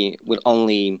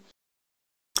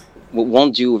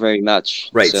won't do very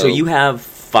much. Right. So you have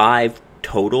 5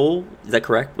 total, is that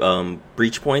correct?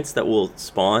 Breach points that will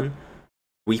spawn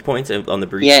weak points on the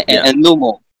breach. Yeah, and no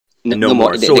more. No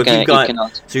more. So if you've got,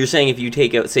 so you're saying if you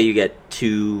take out, say you get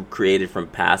 2 created from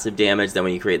passive damage, then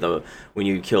when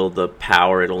you kill the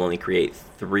power, it'll only create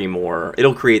 3 more.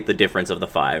 It'll create the difference of the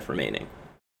 5 remaining.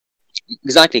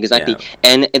 Exactly. Yeah.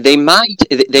 And they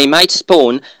might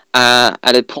spawn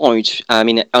at a point,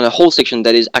 on a whole section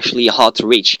that is actually hard to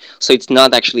reach. So it's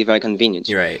not actually very convenient.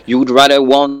 You're right. You would rather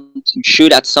want to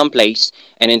shoot at some place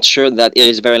and ensure that it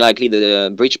is very likely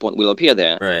the breach point will appear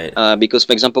there. Right. Because,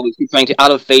 for example, if you're trying to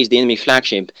out of phase the enemy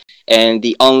flagship and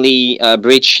the only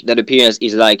breach that appears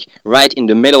is like right in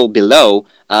the middle below,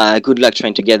 good luck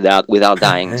trying to get that without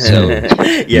dying. So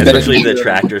yeah, especially if the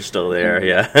tractor's still there.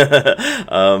 Yeah.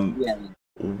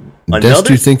 Des,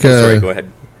 do you think? Sorry, go ahead.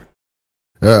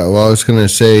 Well, I was going to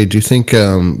say, do you think,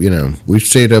 we've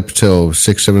stayed up till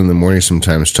 6, 7 in the morning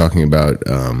sometimes talking about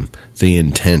the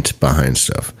intent behind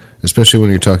stuff, especially when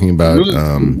you're talking about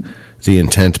the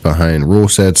intent behind rule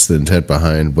sets, the intent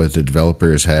behind what the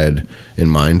developers had in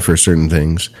mind for certain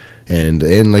things. And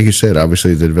like you said,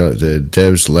 obviously the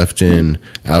devs left in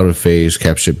out of phase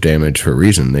cap ship damage for a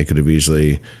reason. They could have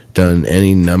easily done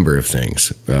any number of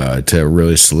things to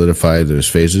really solidify those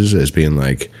phases as being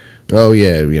like, oh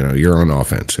yeah, you're on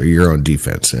offense or you're on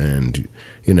defense, and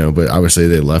but obviously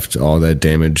they left all that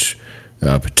damage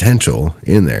potential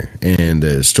in there. And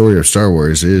the story of Star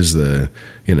Wars is the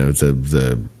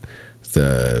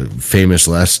famous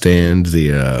last stand,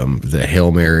 the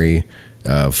Hail Mary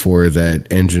for that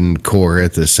engine core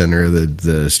at the center of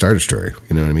the Star Destroyer.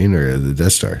 You know what I mean, or the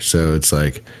Death Star. So it's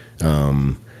like.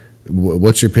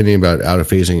 What's your opinion about out of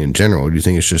phasing in general? Do you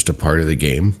think it's just a part of the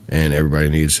game and everybody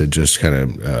needs to just kind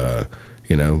of,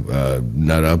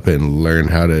 nut up and learn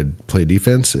how to play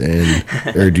defense?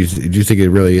 Or do you think it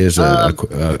really is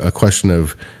a question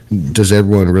of, does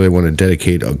everyone really want to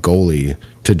dedicate a goalie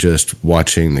to just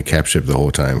watching the cap ship the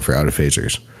whole time for out of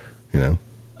phasers?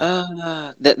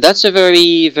 That's a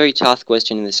very, very tough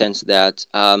question in the sense that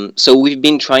so we've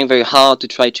been trying very hard to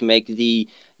try to make the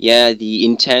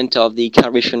intent of the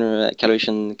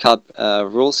Calibration Cup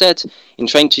rule set, in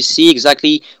trying to see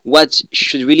exactly what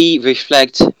should really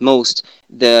reflect most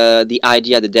the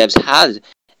idea the devs had.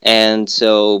 And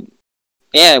so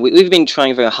we've been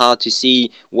trying very hard to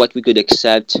see what we could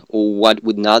accept or what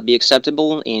would not be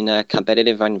acceptable in a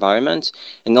competitive environment.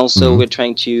 And also we're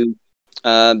trying to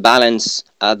balance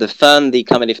the fun the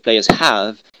competitive players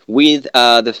have with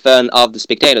the fun of the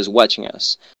spectators watching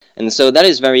us. And so that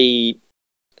is very,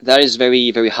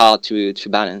 very hard to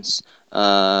balance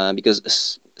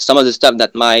because some of the stuff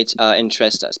that might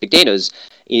interest spectators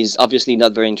is obviously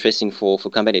not very interesting for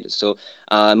competitors. So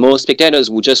most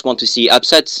spectators would just want to see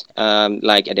upsets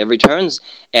like at every turns,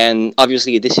 and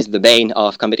obviously this is the bane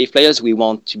of competitive players. We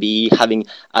want to be having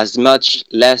as much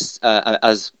less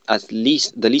as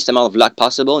the least amount of luck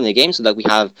possible in the game, so that we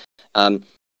have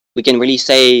we can really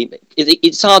say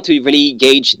it's hard to really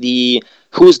gauge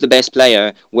who's the best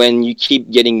player when you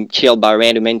keep getting killed by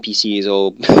random NPCs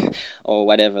or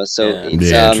whatever. So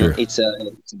it's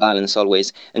a balance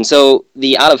always. And so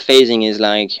the out of phasing is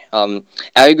like I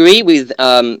agree with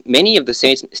many of the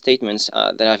statements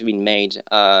that have been made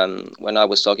when I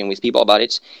was talking with people about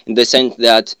it, in the sense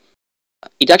that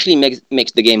it actually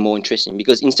makes the game more interesting,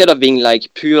 because instead of being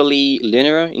like purely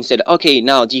linear, instead okay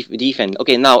now defend,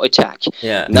 okay now attack,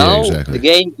 the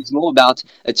game is more about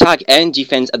attack and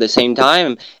defense at the same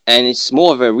time, and it's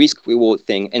more of a risk reward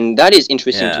thing, and that is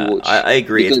interesting to watch. I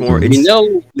agree. It's more.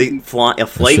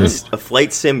 A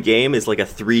flight sim game is like a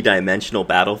 3-dimensional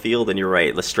battlefield, and you're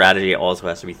right. The strategy also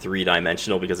has to be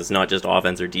 3-dimensional, because it's not just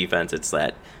offense or defense. It's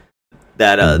that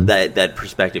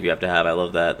perspective you have to have. I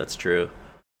love that. That's true.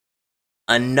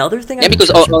 Another thing,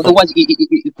 because otherwise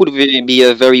it could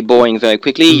be very boring very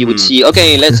quickly. You would see,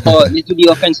 okay, let's do the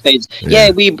offense phase.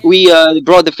 We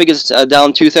brought the figures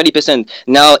down to 30%.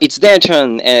 Now it's their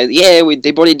turn.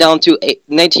 They brought it down to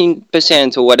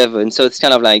 19% or whatever. And so it's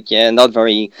kind of like not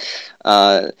very.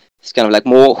 It's kind of like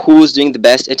more who's doing the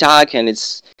best attack, and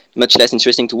it's much less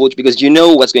interesting to watch because you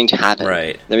know what's going to happen.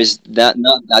 Right. There is not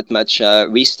that much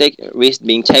risk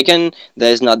being taken.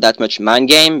 There's not that much mind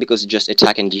game because it's just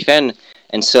attack and defend.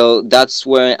 And so that's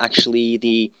where actually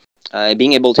the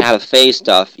being able to have a phase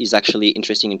stuff is actually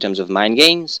interesting in terms of mind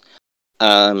games.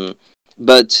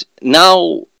 But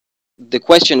now the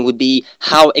question would be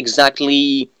how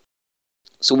exactly.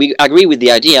 So we agree with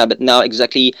the idea, but now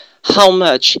exactly how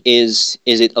much is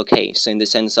it okay? So in the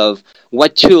sense of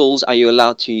what tools are you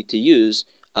allowed to use,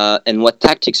 and what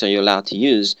tactics are you allowed to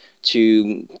use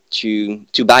to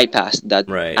bypass that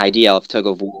idea of tug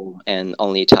of war and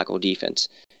only attack or defense?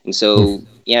 And so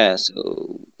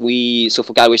so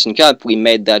for Calibration Cup we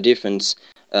made that difference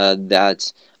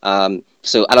that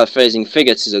so out of phasing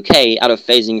frigates is okay, out of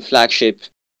phasing flagship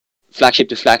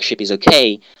to flagship is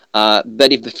okay,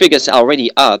 but if the frigates are already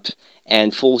up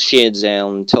and full shields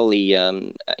and totally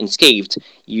unscathed,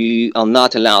 you are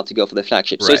not allowed to go for the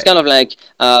flagship. So it's kind of like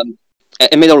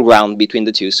a middle ground between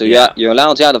the two. So you're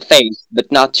allowed to out of phase, but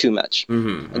not too much.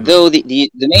 Though the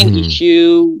main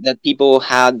issue that people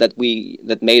had that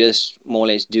made us more or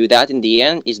less do that in the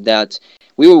end is that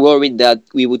we were worried that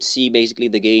we would see basically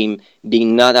the game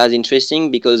being not as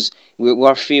interesting, because we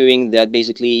were fearing that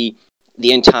basically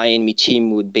the entire enemy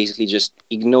team would basically just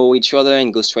ignore each other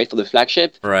and go straight for the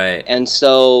flagship. Right. And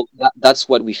so that's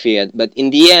what we feared. But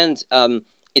in the end,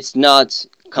 it's not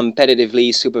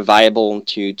competitively super viable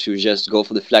to just go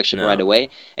for the flagship No. right away,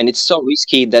 and it's so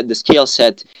risky that the skill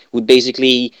set would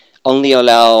basically only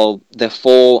allow the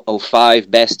 4 or 5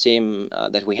 best team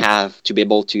that we have to be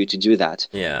able to do that.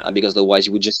 Yeah. Because otherwise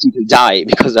you would just simply die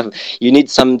because of you need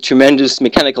some tremendous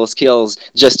mechanical skills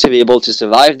just to be able to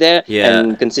survive there Yeah.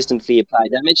 and consistently apply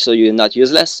damage, so you're not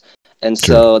useless. And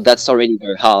so that's already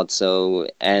very hard. So,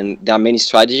 and there are many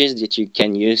strategies that you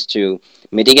can use to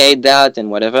mitigate that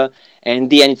and whatever. And in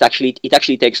the end, it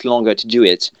actually takes longer to do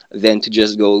it than to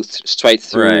just go straight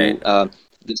through Right.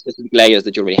 the specific layers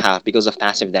that you already have because of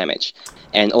passive damage,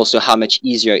 and also how much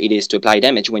easier it is to apply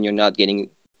damage when you're not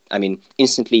getting, I mean,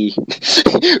 instantly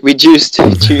reduced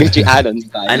to add-ons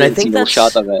by And I a think single that's-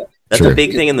 shot of it. That's Sure. a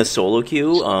big thing in the solo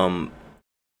queue.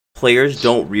 Players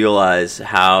don't realize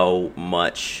how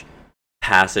much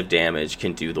passive damage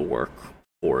can do the work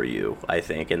for you, I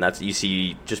think, and that's, you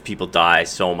see just people die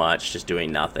so much just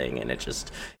doing nothing, and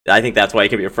I think that's why it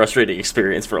can be a frustrating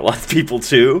experience for a lot of people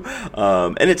too.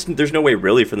 And there's no way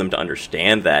really for them to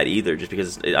understand that either, just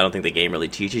because I don't think the game really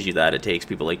teaches you that. It takes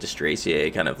people like Destracier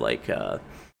kind of like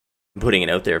putting it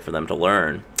out there for them to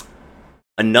learn.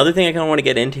 Another thing I kind of want to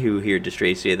get into here,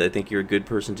 Destracier, that I think you're a good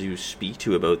person to speak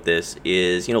to about this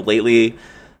is, lately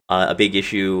a big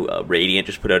issue, Radiant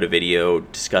just put out a video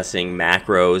discussing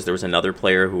macros. There was another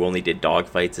player who only did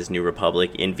dogfights as New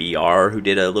Republic in VR who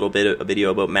did a little bit of a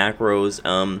video about macros.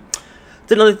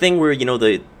 It's another thing where,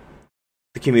 the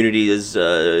community has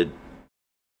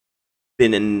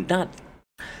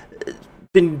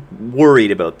been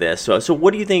worried about this. So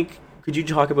what do you think? Could you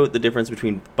talk about the difference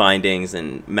between bindings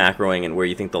and macroing and where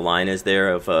you think the line is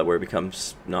there of where it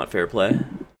becomes not fair play?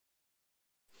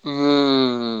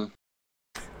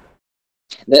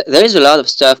 There is a lot of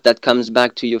stuff that comes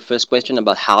back to your first question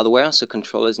about hardware, so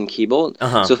controllers and keyboard.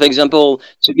 Uh-huh. So, for example,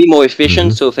 to be more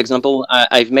efficient, so for example,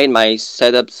 I've made my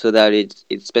setup so that it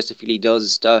specifically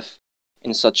does stuff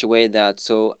in such a way that,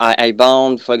 so I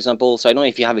bound, for example, so I don't know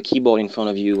if you have a keyboard in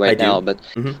front of you right I do. now, but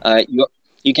Mhm.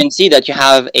 you can see that you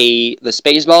have the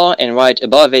space bar, and right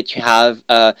above it you have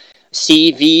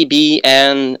C, V, B,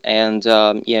 N, and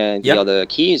the Yep. other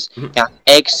keys. Mhm. You have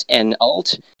X and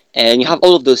Alt, and you have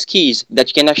all of those keys that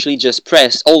you can actually just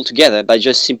press all together by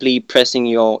just simply pressing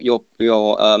your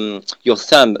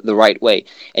thumb the right way,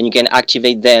 and you can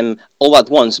activate them all at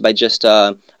once by just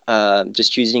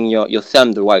using your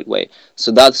thumb the right way.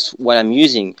 So that's what I'm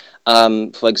using.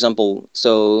 For example,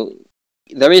 so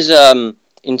there is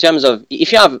in terms of,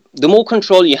 if you have, the more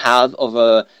control you have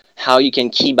over how you can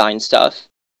keybind stuff,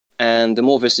 and the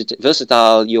more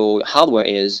versatile your hardware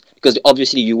is, because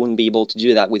obviously you wouldn't be able to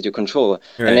do that with your controller,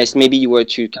 Right. unless maybe you were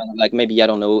to kind of like, maybe, I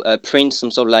don't know, print some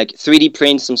sort of like 3D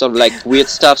print some sort of like weird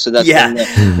stuff, so that's Yeah.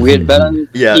 weird button.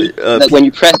 Yeah, That when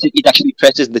you press it, it actually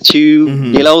presses the two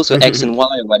Mhm. below, so X and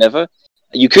Y or whatever.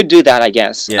 You could do that, I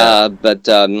guess, Yeah. but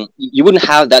you wouldn't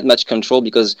have that much control,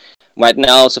 because right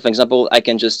now, so for example, I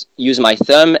can just use my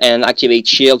thumb and activate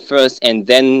shield first and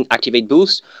then activate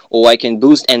boost, or I can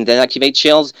boost and then activate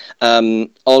shields,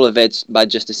 all of it by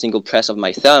just a single press of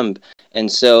my thumb. And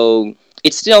so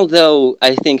it's still, though,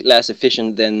 I think, less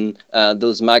efficient than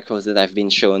those macros that have been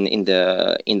shown in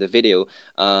the video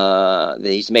that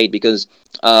he's made, because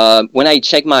when I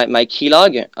check my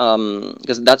keylog,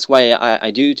 because that's why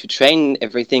I do to train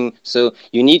everything. So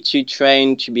you need to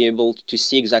train to be able to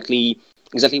see exactly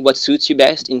what suits you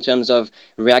best in terms of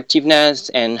reactiveness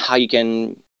and how you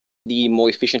can more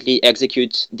efficiently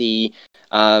execute the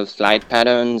flight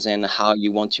patterns and how you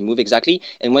want to move exactly.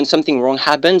 And when something wrong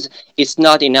happens, it's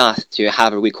not enough to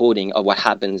have a recording of what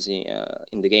happens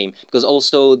in the game, because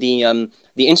also the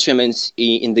instruments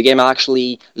in the game are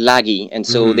actually laggy, and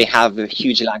so they have a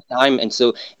huge lag time, and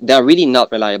so they're really not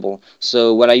reliable.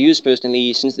 So what I use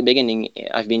personally since the beginning,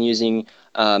 I've been using,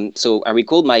 so I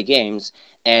record my games,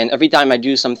 and every time I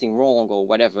do something wrong or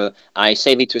whatever, I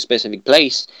save it to a specific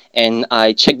place, and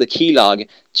I check the keylog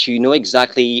to know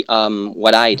exactly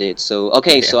what I did. So,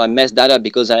 so I messed that up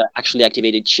because I actually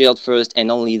activated shield first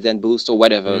and only then boost or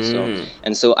whatever.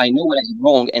 So I know what I did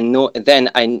wrong, and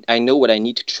then I know what I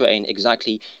need to train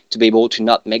exactly to be able to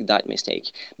not make that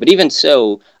mistake. But even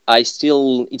so, it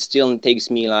still takes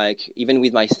me, like, even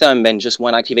with my thumb and just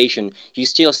one activation, you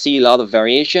still see a lot of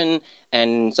variation,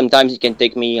 and sometimes it can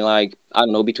take me, like, I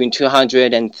don't know, between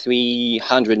 200 and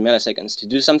 300 milliseconds to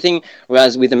do something,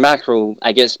 whereas with the macro,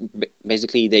 I guess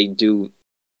basically they do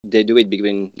it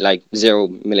between like 0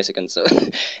 milliseconds. So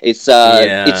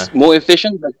it's more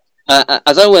efficient. But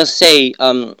as I always say,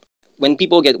 when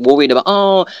people get worried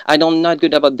about, I'm not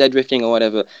good about dead drifting or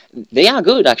whatever, they are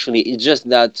good actually. It's just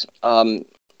that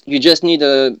you just need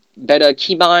a better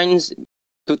keybinds,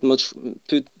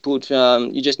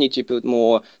 you just need to put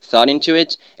more thought into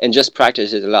it and just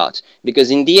practice it a lot,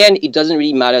 because in the end it doesn't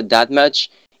really matter that much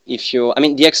if you're, I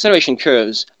mean, the acceleration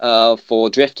curves for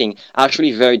drifting are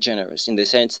actually very generous in the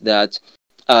sense that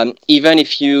even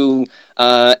if you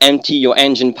empty your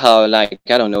engine power, like,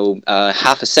 I don't know,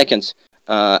 half a second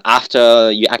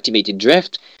after you activated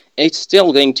drift, it's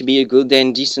still going to be a good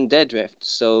and decent dead drift.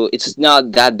 So it's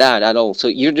not that bad at all. So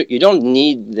you don't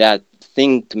need that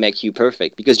thing to make you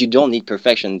perfect, because you don't need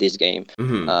perfection in this game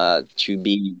to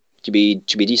be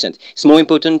decent. It's more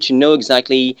important to know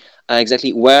exactly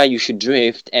where you should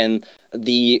drift and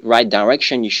the right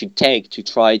direction you should take to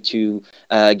try to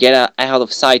get out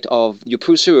of sight of your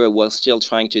pursuer while still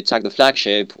trying to attack the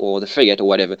flagship or the frigate or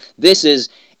whatever. This is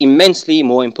immensely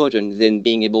more important than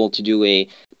being able to do a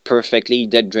perfectly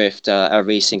dead drift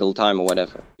every single time or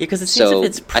whatever. Yeah, because it seems if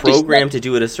it's programmed to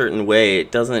do it a certain way, it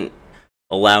doesn't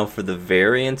allow for the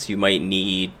variance you might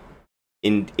need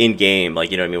in game.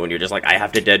 Like, you know what I mean, when you're just like, I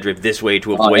have to dead drift this way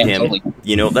to avoid him. Totally.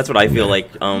 You know, that's what I feel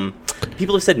like.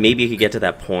 People have said maybe you could get to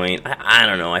that point. I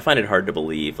don't know. I find it hard to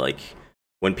believe. Like,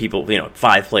 when people,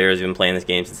 5 players have been playing this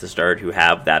game since the start who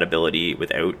have that ability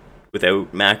without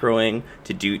macroing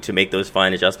to make those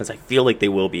fine adjustments, I feel like they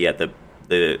will be at the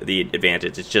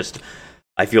advantage. It's just,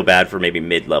 I feel bad for maybe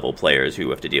mid-level players who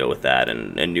have to deal with that,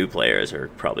 and new players are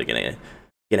probably gonna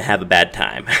have a bad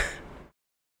time.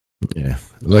 Yeah,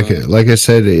 like I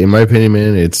said, in my opinion,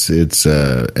 man, it's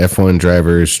F1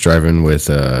 drivers driving with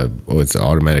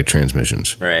automatic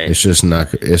transmissions. Right. It's just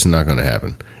not going to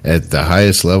happen at the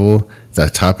highest level. The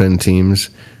top end teams,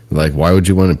 like, why would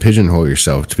you want to pigeonhole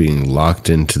yourself to being locked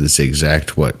into this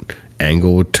exact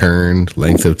angle, turn,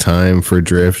 length of time for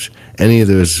drift? Any of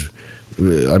those.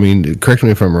 I mean, correct me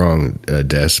if I'm wrong,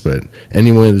 Des, but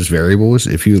any one of those variables,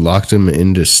 if you locked them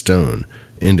into stone,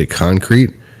 into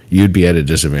concrete, you'd be at a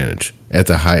disadvantage at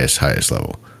the highest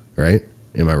level, right?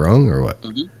 Am I wrong or what?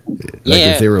 Mm-hmm.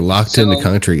 If they were locked into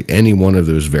concrete, any one of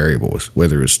those variables,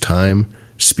 whether it's time,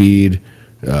 speed,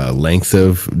 length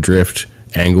of drift,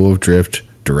 angle of drift,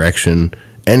 direction,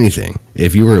 anything,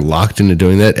 if you were locked into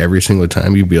doing that every single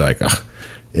time, you'd be like,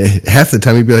 half the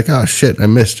time you'd be like, oh shit, I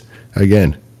missed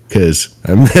again, because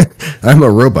I'm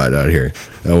a robot out here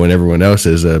when everyone else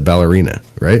is a ballerina,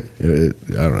 right? I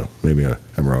don't know, maybe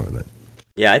I'm wrong on that.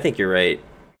 Yeah, I think you're right.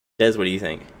 Des, what do you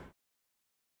think?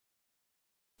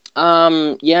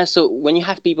 Yeah, so when you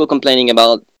have people complaining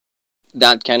about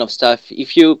that kind of stuff,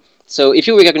 if you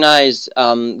recognize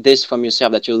this from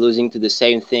yourself, that you're losing to the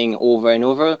same thing over and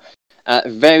over,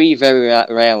 very, very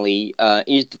rarely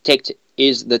is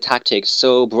the tactic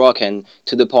so broken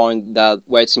to the point that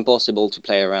where it's impossible to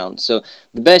play around. So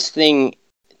the best thing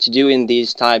to do in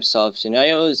these types of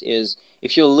scenarios is,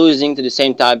 if you're losing to the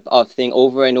same type of thing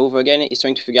over and over again, is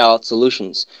trying to figure out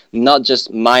solutions, not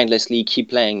just mindlessly keep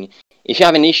playing. If you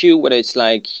have an issue, whether it's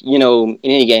like, in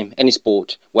any game, any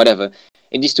sport, whatever,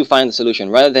 it is to find the solution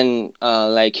rather than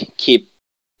keep,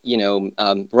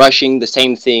 rushing the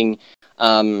same thing,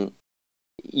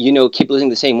 keep losing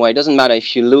the same way. It doesn't matter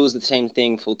if you lose the same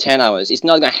thing for 10 hours. It's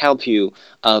not going to help you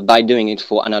by doing it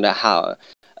for another hour.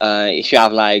 If you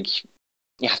have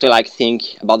you have to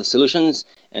think about the solutions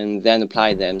and then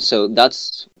apply them. So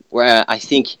that's where I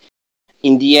think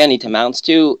in the end it amounts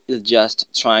to, is just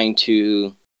trying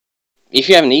to, if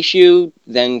you have an issue,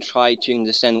 then try to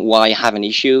understand why you have an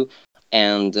issue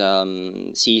and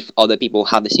see if other people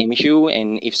have the same issue,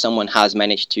 and if someone has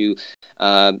managed to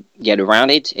get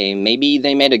around it, and maybe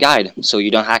they made a guide, so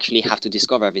you don't actually have to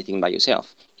discover everything by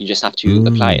yourself. You just have to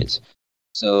apply it.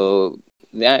 So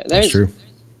that's true.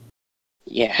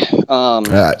 Yeah.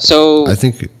 So I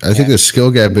think the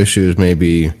skill gap issues may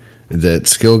be that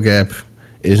skill gap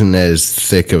isn't as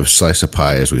thick of a slice of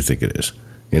pie as we think it is.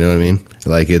 You know what I mean?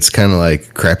 Like, it's kind of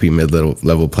like crappy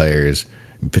mid-level players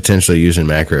potentially using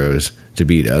macros to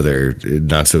beat other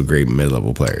not so great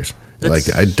mid-level players.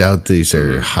 I doubt these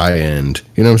are high end.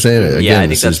 You know what I'm saying? Again, I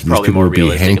think that's probably more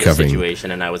realistic of a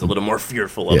situation, and I was a little more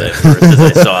fearful of it first as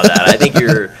I saw that. I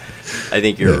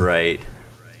think you're right.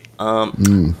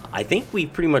 I think we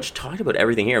pretty much talked about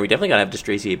everything here. We definitely got to have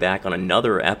Destracier back on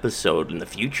another episode in the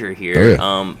future here.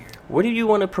 Oh, yeah. What do you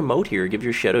want to promote here? Give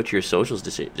your shout out to your socials,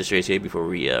 Destracier, before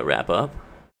we wrap up.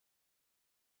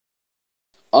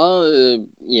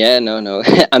 Yeah, no.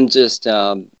 I'm just,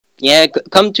 come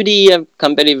to the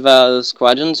competitive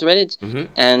squadrons Reddit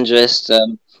and just,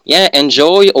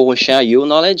 enjoy or share your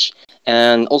knowledge.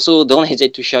 And also don't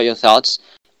hesitate to share your thoughts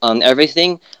on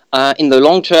everything. In the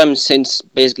long term, since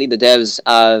basically the devs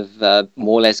have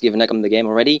more or less given up on the game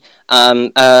already,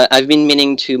 I've been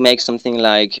meaning to make something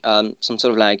like some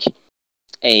sort of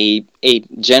a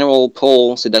general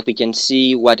poll so that we can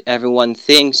see what everyone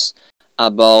thinks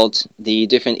about the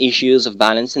different issues of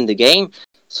balance in the game,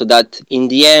 so that in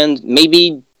the end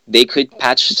maybe they could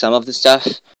patch some of the stuff,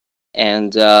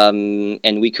 and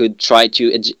we could try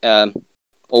to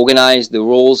organize the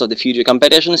rules of the future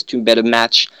competitions to better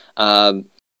match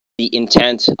the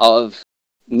intent of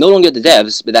no longer the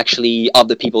devs, but actually of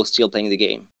the people still playing the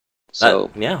game. So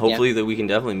hopefully that we can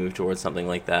definitely move towards something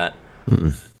like that.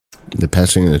 The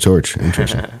passing of the torch.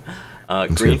 Interesting.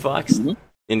 Green Fox,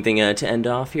 anything to end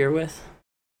off here with?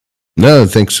 No,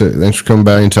 thanks for coming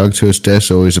by and talking to us,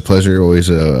 Des. Always a pleasure. Always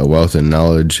a wealth of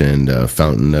knowledge and a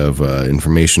fountain of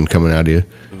information coming out of you.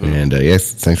 And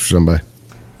thanks for coming by.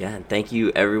 Yeah, and thank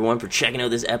you everyone for checking out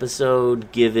this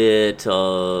episode. Give it a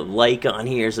like on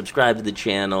here, subscribe to the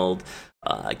channel,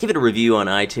 give it a review on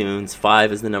iTunes.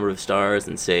 5 is the number of stars,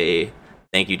 and say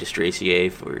thank you to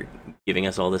Stracier for giving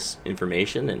us all this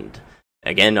information. And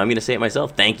again, I'm going to say it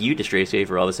myself. Thank you to Stracier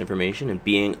for all this information and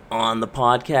being on the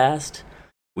podcast.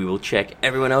 We will check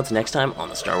everyone else next time on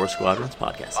the Star Wars Squadrons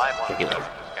podcast. Check you later.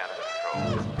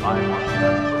 517 was Scanner Control.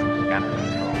 517 was Scanner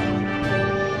Control.